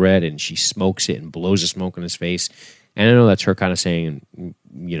last cigarette, and she smokes it and blows the smoke in his face. And I know that's her kind of saying,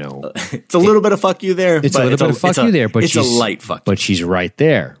 you know, It's a little bit of fuck you there. it's a little bit of fuck you there, but it's she's a light fuck. But she's right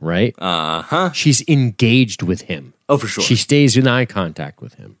there, right? Uh-huh. She's engaged with him. Oh, for sure. She stays in eye contact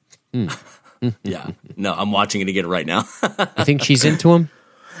with him. Yeah. No, I'm watching it again right now. You think she's into him?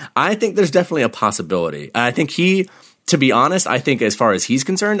 I think there's definitely a possibility. I think to be honest, I think as far as he's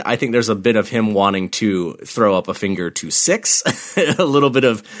concerned, I think there's a bit of him wanting to throw up a finger to Six. A little bit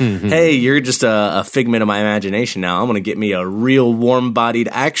of, hey, you're just a figment of my imagination now. I'm going to get me a real warm-bodied,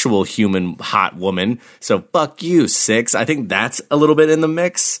 actual human hot woman. So fuck you, Six. I think that's a little bit in the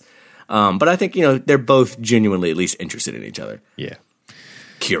mix. But I think, they're both genuinely at least interested in each other. Yeah.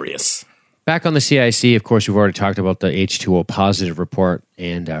 Curious. Back on the CIC, of course, we've already talked about the H2O positive report,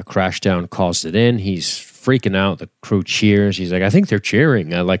 and Crashdown calls it in. He's freaking out. The crew cheers. He's like, I think they're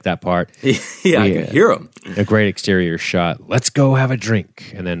cheering. I like that part. Yeah, I can hear him. A great exterior shot. Let's go have a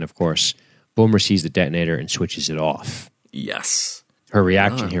drink. And then, of course, Boomer sees the detonator and switches it off. Yes. Her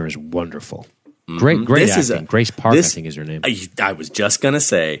reaction here is wonderful. Great This acting. Grace Park, I think, is her name. I was just going to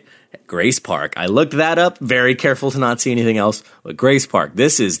say Grace Park. I looked that up, very careful to not see anything else. But Grace Park,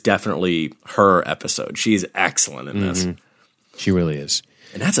 this is definitely her episode. She's excellent in this. She really is.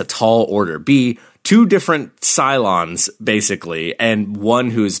 And that's a tall order. B, two different Cylons, basically, and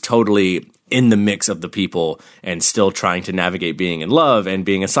one who's totally in the mix of the people and still trying to navigate being in love and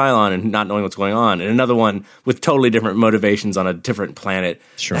being a Cylon and not knowing what's going on. And another one with totally different motivations on a different planet.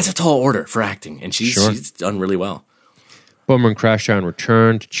 Sure. That's a tall order for acting. And she's done really well. Boomer and Crashdown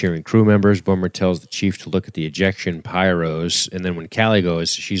return to cheering crew members. Boomer tells the chief to look at the ejection pyros. And then when Callie goes,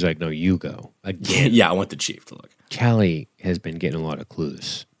 she's like, no, you go. Again. Yeah, I want the chief to look. Callie has been getting a lot of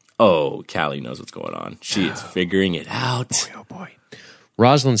clues. Oh, Callie knows what's going on. She is figuring it out. Oh, boy.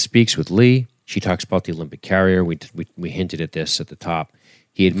 Rosalind speaks with Lee. She talks about the Olympic carrier. We hinted at this at the top.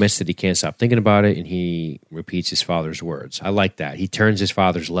 He admits that he can't stop thinking about it, and he repeats his father's words. I like that. He turns his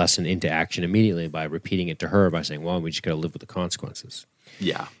father's lesson into action immediately by repeating it to her by saying, well, we just got to live with the consequences.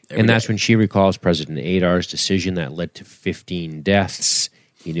 Yeah. And that's when she recalls President Adar's decision that led to 15 deaths.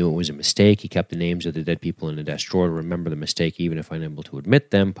 He knew it was a mistake. He kept the names of the dead people in a desk drawer to remember the mistake, even if unable to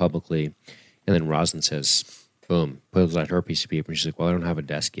admit them publicly. And then Rosalind says, boom, pulls out her piece of paper. And she's like, well, I don't have a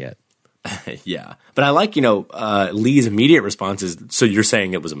desk yet. Yeah. But I like, Lee's immediate response is, so you're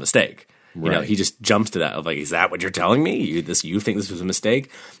saying it was a mistake. Right. He just jumps to that of like, is that what you're telling me? You think this was a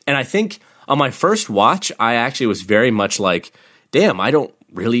mistake? And I think on my first watch, I actually was very much like, damn, I don't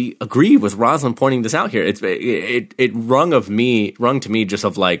really agree with Rosalind pointing this out here. It rung to me just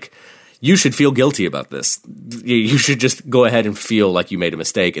of like, you should feel guilty about this. You should just go ahead and feel like you made a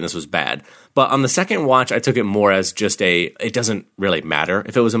mistake and this was bad. But on the second watch, I took it more as just it doesn't really matter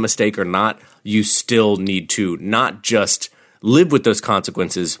if it was a mistake or not. You still need to not just live with those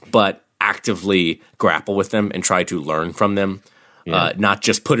consequences, but actively grapple with them and try to learn from them. Yeah. Not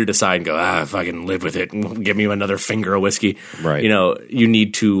just put it aside and go, if I can live with it, give me another finger of whiskey. Right. You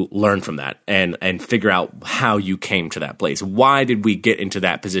need to learn from that and figure out how you came to that place. Why did we get into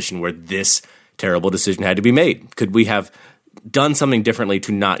that position where this terrible decision had to be made? Could we have done something differently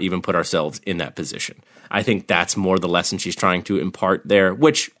to not even put ourselves in that position? I think that's more the lesson she's trying to impart there,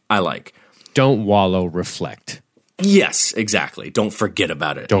 which I like. Don't wallow, reflect. Yes, exactly. Don't forget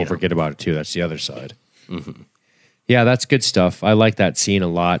about it. Don't forget about it, too. That's the other side. Mm-hmm. Yeah, that's good stuff. I like that scene a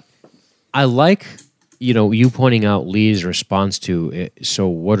lot. I like, you pointing out Lee's response to it, so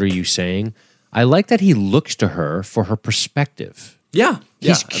what are you saying? I like that he looks to her for her perspective. Yeah.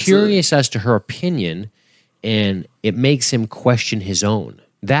 He's curious as to her opinion, and it makes him question his own.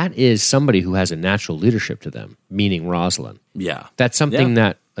 That is somebody who has a natural leadership to them, meaning Rosalind. Yeah. That's something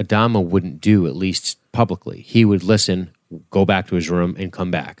that Adama wouldn't do, at least publicly. He would listen, go back to his room, and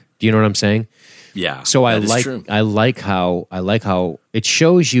come back. Do you know what I'm saying? Yeah. So I like how it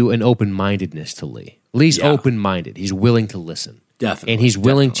shows you an open-mindedness to Lee. Lee's open-minded. He's willing to listen. Definitely. And he's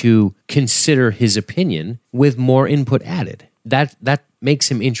willing to consider his opinion with more input added. That makes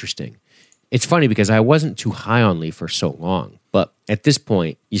him interesting. It's funny because I wasn't too high on Lee for so long, but at this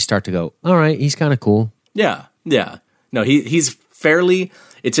point you start to go, all right, he's kind of cool. Yeah. Yeah. No, he's fairly,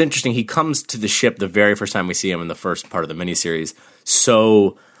 it's interesting. He comes to the ship the very first time we see him in the first part of the miniseries.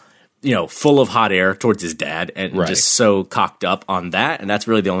 So, full of hot air towards his dad and just so cocked up on that. And that's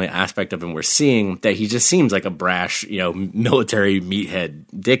really the only aspect of him we're seeing, that he just seems like a brash, military meathead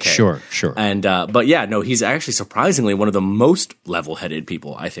dickhead. Sure. And, but yeah, no, he's actually surprisingly one of the most level-headed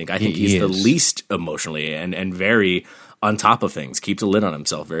people, I think. I think he's the least emotionally and very on top of things, keeps a lid on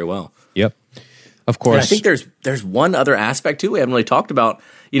himself very well. Yep. Of course. And I think there's one other aspect too we haven't really talked about.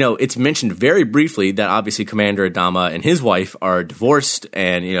 It's mentioned very briefly that obviously Commander Adama and his wife are divorced,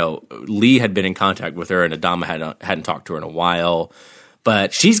 and Lee had been in contact with her, and Adama hadn't talked to her in a while.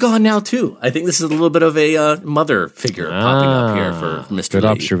 But she's gone now too. I think this is a little bit of a mother figure popping up here for Mr. Good Lee.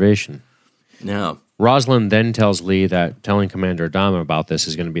 observation. Yeah. Rosalind then tells Lee that telling Commander Adama about this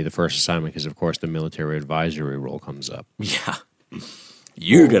is going to be the first assignment because, of course, the military advisory role comes up. Yeah.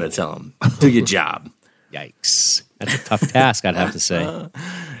 You're going to tell him. Do your job. Yikes. That's a tough task, I'd have to say.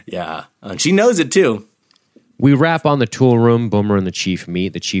 Yeah. And she knows it too. We wrap on the tool room. Boomer and the chief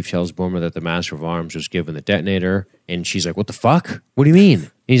meet. The chief tells Boomer that the Master of Arms was given the detonator. And she's like, what the fuck? What do you mean?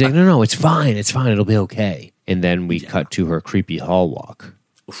 And he's like, no, it's fine. It's fine. It'll be okay. And then we cut to her creepy hall walk.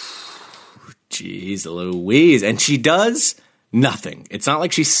 Jeez Louise. And she does nothing. It's not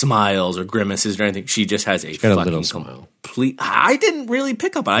like she smiles or grimaces or anything. She just has a got a fucking little smile. complete... I didn't really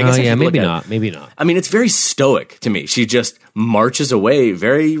pick up on it. I guess I should maybe look at not. it. Maybe not. I mean, it's very stoic to me. She just marches away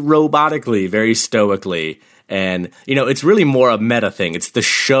very robotically, very stoically. And, it's really more a meta thing. It's the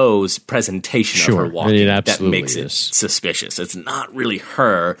show's presentation of her walking that makes it suspicious. It's not really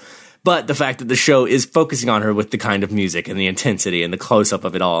her, but the fact that the show is focusing on her with the kind of music and the intensity and the close-up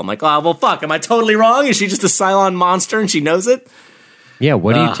of it all. I'm like, oh, well, fuck, am I totally wrong? Is she just a Cylon monster and she knows it? Yeah,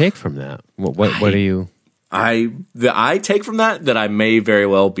 what do you take from that? What do you... I take from that I may very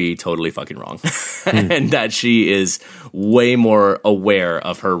well be totally fucking wrong. And that she is way more aware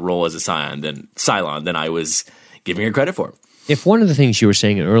of her role as a Cylon than I was giving her credit for. If one of the things you were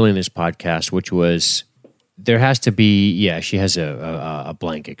saying early in this podcast, which was there has to be, she has a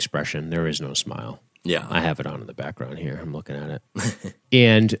blank expression. There is no smile. Yeah. I have it on in the background here. I'm looking at it.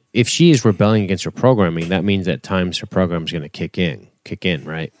 And if she is rebelling against her programming, that means at times her program is going to kick in,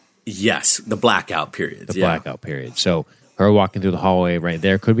 right? Yes, the blackout period. Blackout period. So her walking through the hallway right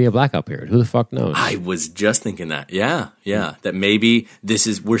there could be a blackout period. Who the fuck knows? I was just thinking that. Yeah. That maybe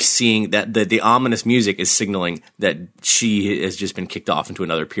we're seeing that the ominous music is signaling that she has just been kicked off into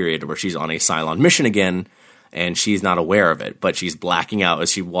another period where she's on a Cylon mission again, and she's not aware of it, but she's blacking out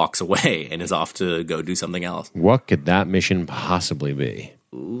as she walks away and is off to go do something else. What could that mission possibly be?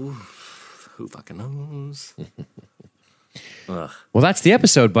 Ooh, who fucking knows? Well, that's the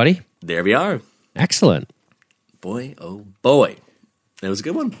episode, buddy. There we are. Excellent. Boy, oh boy. That was a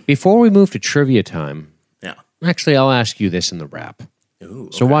good one. Before we move to trivia time, Yeah. actually, I'll ask you this in the wrap. Ooh,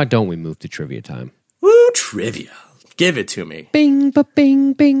 So why don't we move to trivia time? Woo, trivia. Give it to me. Bing,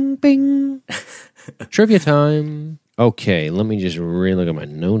 ba-bing, bing, bing. Trivia time. Okay, let me just look at my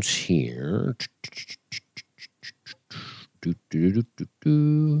notes here.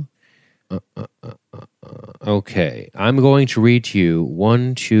 Okay, I'm going to read to you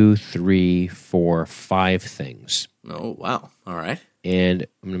 1, 2, 3, 4, 5 things. Oh, wow. All right. And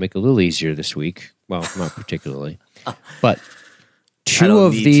I'm going to make it a little easier this week. Well, not particularly. But I two don't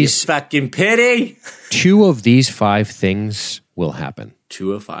of need these your fucking pity. 2 of these 5 things will happen.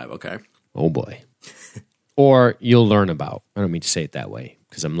 2 of 5. Okay. Oh boy. Or you'll learn about. I don't mean to say it that way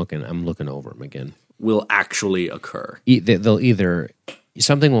because I'm looking over them again. Will actually occur. They'll either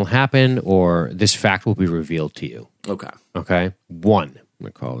something will happen or this fact will be revealed to you. Okay. Okay? 1. I'm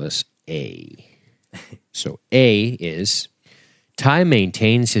going to call this A. So A is Ty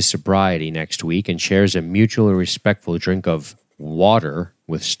maintains his sobriety next week and shares a mutually respectful drink of water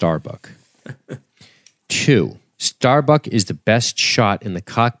with Starbuck. 2. Starbuck is the best shot in the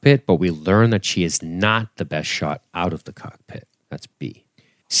cockpit, but we learn that she is not the best shot out of the cockpit. That's B.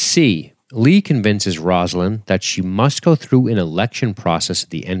 C. Lee convinces Rosalind that she must go through an election process at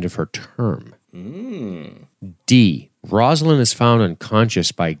the end of her term. D. Rosalind is found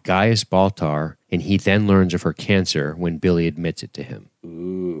unconscious by Gaius Baltar, and he then learns of her cancer when Billy admits it to him.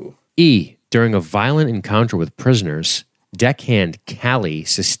 Ooh. E. During a violent encounter with prisoners, deckhand Callie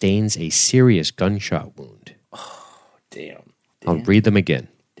sustains a serious gunshot wound. Damn. I'll read them again.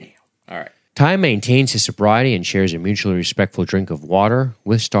 Damn. All right. Ty maintains his sobriety and shares a mutually respectful drink of water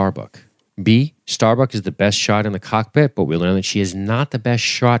with Starbuck. B. Starbuck is the best shot in the cockpit, but we learn that she is not the best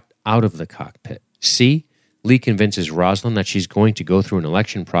shot out of the cockpit. C. Lee convinces Rosalind that she's going to go through an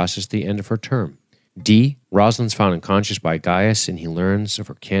election process at the end of her term. D. Rosalind's found unconscious by Gaius, and he learns of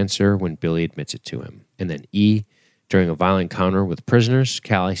her cancer when Billy admits it to him. And then E. During a violent encounter with prisoners,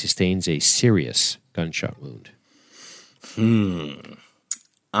 Callie sustains a serious gunshot wound.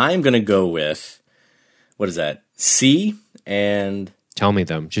 I'm going to go with, what is that? C and... Tell me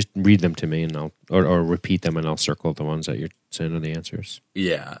them. Just read them to me, and I'll or repeat them, and I'll circle the ones that you're saying are the answers.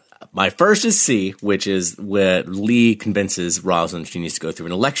 Yeah. My first is C, which is where Lee convinces Rosalind she needs to go through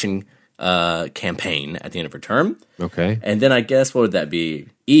an election campaign at the end of her term. Okay. And then I guess, what would that be?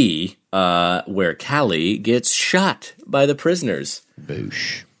 E, where Callie gets shot by the prisoners.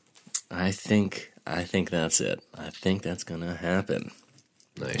 Boosh. I think that's it. I think that's gonna happen.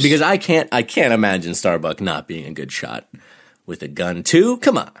 Nice. Because I can't imagine Starbuck not being a good shot with a gun too.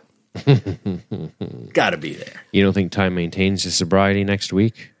 Come on. Gotta be there. You don't think Time maintains his sobriety next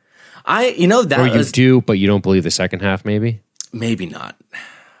week? Or you do, but you don't believe the second half, maybe? Maybe not.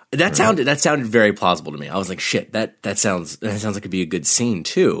 That sounded very plausible to me. I was like, shit, that sounds like it'd be a good scene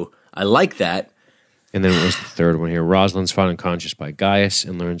too. I like that. And then what was the third one here? Rosalind's found unconscious by Gaius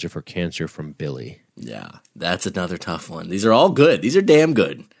and learns of her cancer from Billy. Yeah, that's another tough one. These are all good. These are damn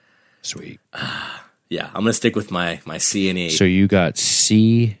good. Sweet. Yeah, I'm gonna stick with my C and E. So you got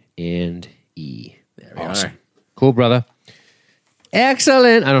C and E. There we are. Cool, brother.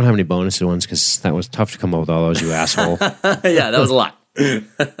 Excellent. I don't have any bonus ones because that was tough to come up with all those, you asshole. Yeah, that was a lot.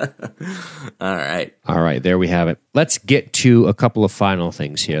 All right. All right, there we have it. Let's get to a couple of final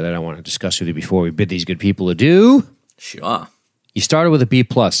things here that I want to discuss with you before we bid these good people adieu. Sure. You started with a B+,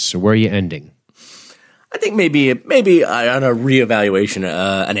 so where are you ending? I think maybe on a reevaluation,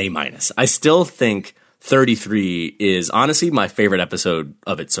 an A-. I still think 33 is honestly my favorite episode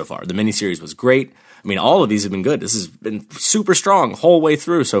of it so far. The miniseries was great. I mean, all of these have been good. This has been super strong whole way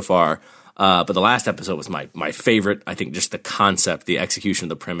through so far. But the last episode was my favorite. I think just the concept, the execution of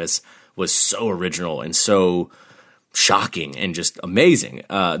the premise was so original and so shocking and just amazing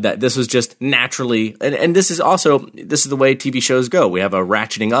that this was just naturally. And this is the way TV shows go. We have a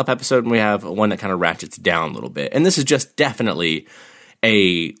ratcheting up episode and we have one that kind of ratchets down a little bit. And this is just definitely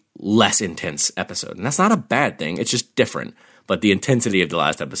a less intense episode. And that's not a bad thing. It's just different. But the intensity of the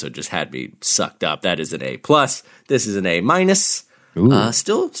last episode just had me sucked up. That is an A+. This is an A-.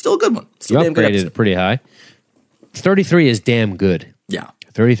 Still a good one. Still you upgraded it pretty high. 33 is damn good. Yeah.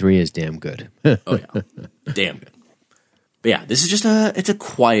 33 is damn good. Oh, yeah. Damn good. But yeah, this is just it's a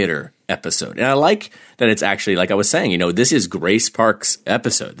quieter episode. And I like that it's actually, like I was saying, this is Grace Park's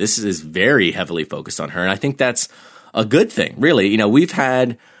episode. This is very heavily focused on her. And I think that's a good thing, really. We've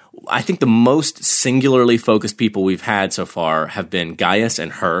had, I think the most singularly focused people we've had so far have been Gaius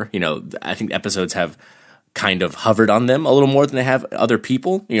and her. I think episodes have kind of hovered on them a little more than they have other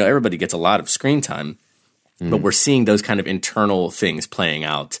people. Everybody gets a lot of screen time, but we're seeing those kind of internal things playing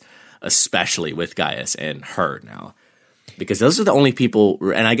out, especially with Gaius and her now. Because those are the only people,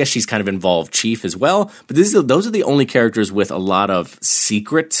 and I guess she's kind of involved Chief as well, but those are the only characters with a lot of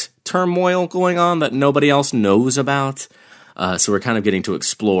secret turmoil going on that nobody else knows about. So we're kind of getting to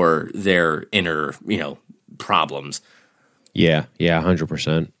explore their inner, problems. Yeah,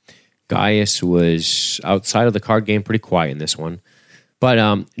 100%. Gaius was outside of the card game pretty quiet in this one.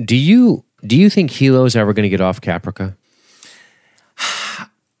 But do you think Hilo's ever going to get off Caprica?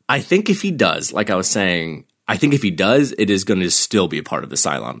 I think if he does, like I was saying, it is going to still be a part of the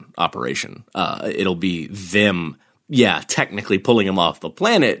Cylon operation. It'll be them, technically pulling him off the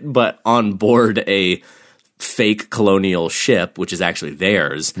planet, but on board a fake colonial ship, which is actually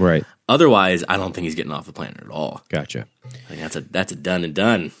theirs. Right. Otherwise, I don't think he's getting off the planet at all. Gotcha. I think that's a done and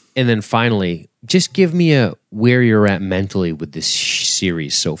done. And then finally, just give me where you're at mentally with this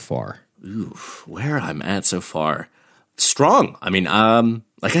series so far. Ooh, where I'm at so far. Strong. I mean,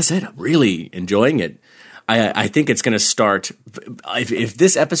 like I said, I'm really enjoying it. I think it's going to start. If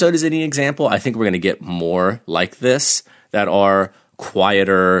this episode is any example, I think we're going to get more like this that are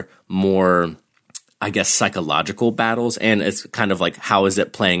quieter, more, I guess, psychological battles. And it's kind of like, how is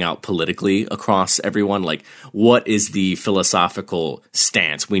it playing out politically across everyone? Like, what is the philosophical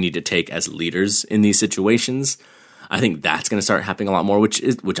stance we need to take as leaders in these situations? I think that's going to start happening a lot more, which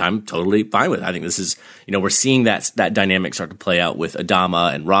I'm totally fine with. I think this is, we're seeing that dynamic start to play out with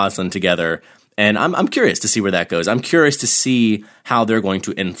Adama and Rosalind together. And I'm curious to see where that goes. I'm curious to see how they're going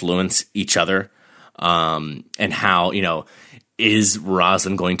to influence each other, and how, is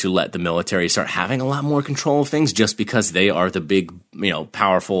Rosalind going to let the military start having a lot more control of things just because they are the big,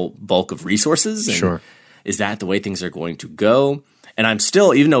 powerful bulk of resources? And sure. Is that the way things are going to go? And I'm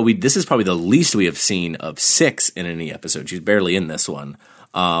still, even though this is probably the least we have seen of Six in any episode. She's barely in this one.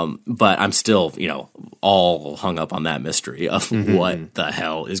 But I'm still, all hung up on that mystery of what the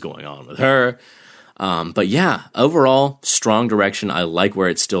hell is going on with her. But yeah, overall, strong direction. I like where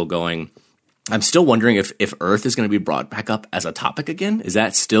it's still going. I'm still wondering if Earth is going to be brought back up as a topic again. Is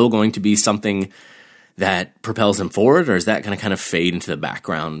that still going to be something that propels them forward, or is that going to kind of fade into the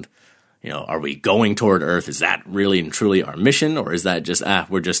background? Are we going toward Earth? Is that really and truly our mission, or is that just,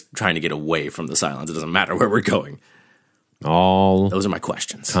 we're just trying to get away from the Cylons? It doesn't matter where we're going. All those are my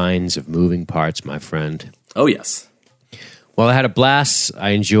questions. Kinds of moving parts, my friend. Oh, yes. Well, I had a blast.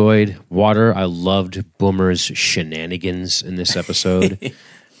 I enjoyed Water. I loved Boomer's shenanigans in this episode.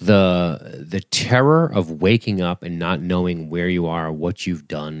 The terror of waking up and not knowing where you are or what you've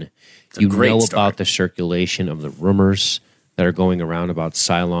done. You know about the circulation of the rumors that are going around about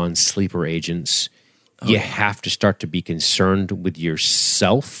Cylon's sleeper agents. You have to start to be concerned with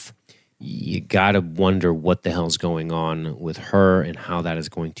yourself. You got to wonder what the hell's going on with her and how that is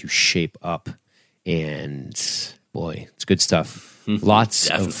going to shape up. And boy, it's good stuff. Lots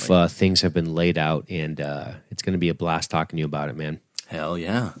of things have been laid out, and it's going to be a blast talking to you about it, man. Hell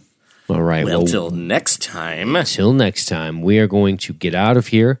yeah. All right. Well, till next time. Till next time, we are going to get out of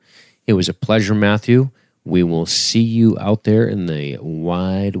here. It was a pleasure, Matthew. We will see you out there in the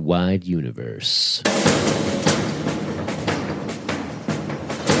wide, wide universe.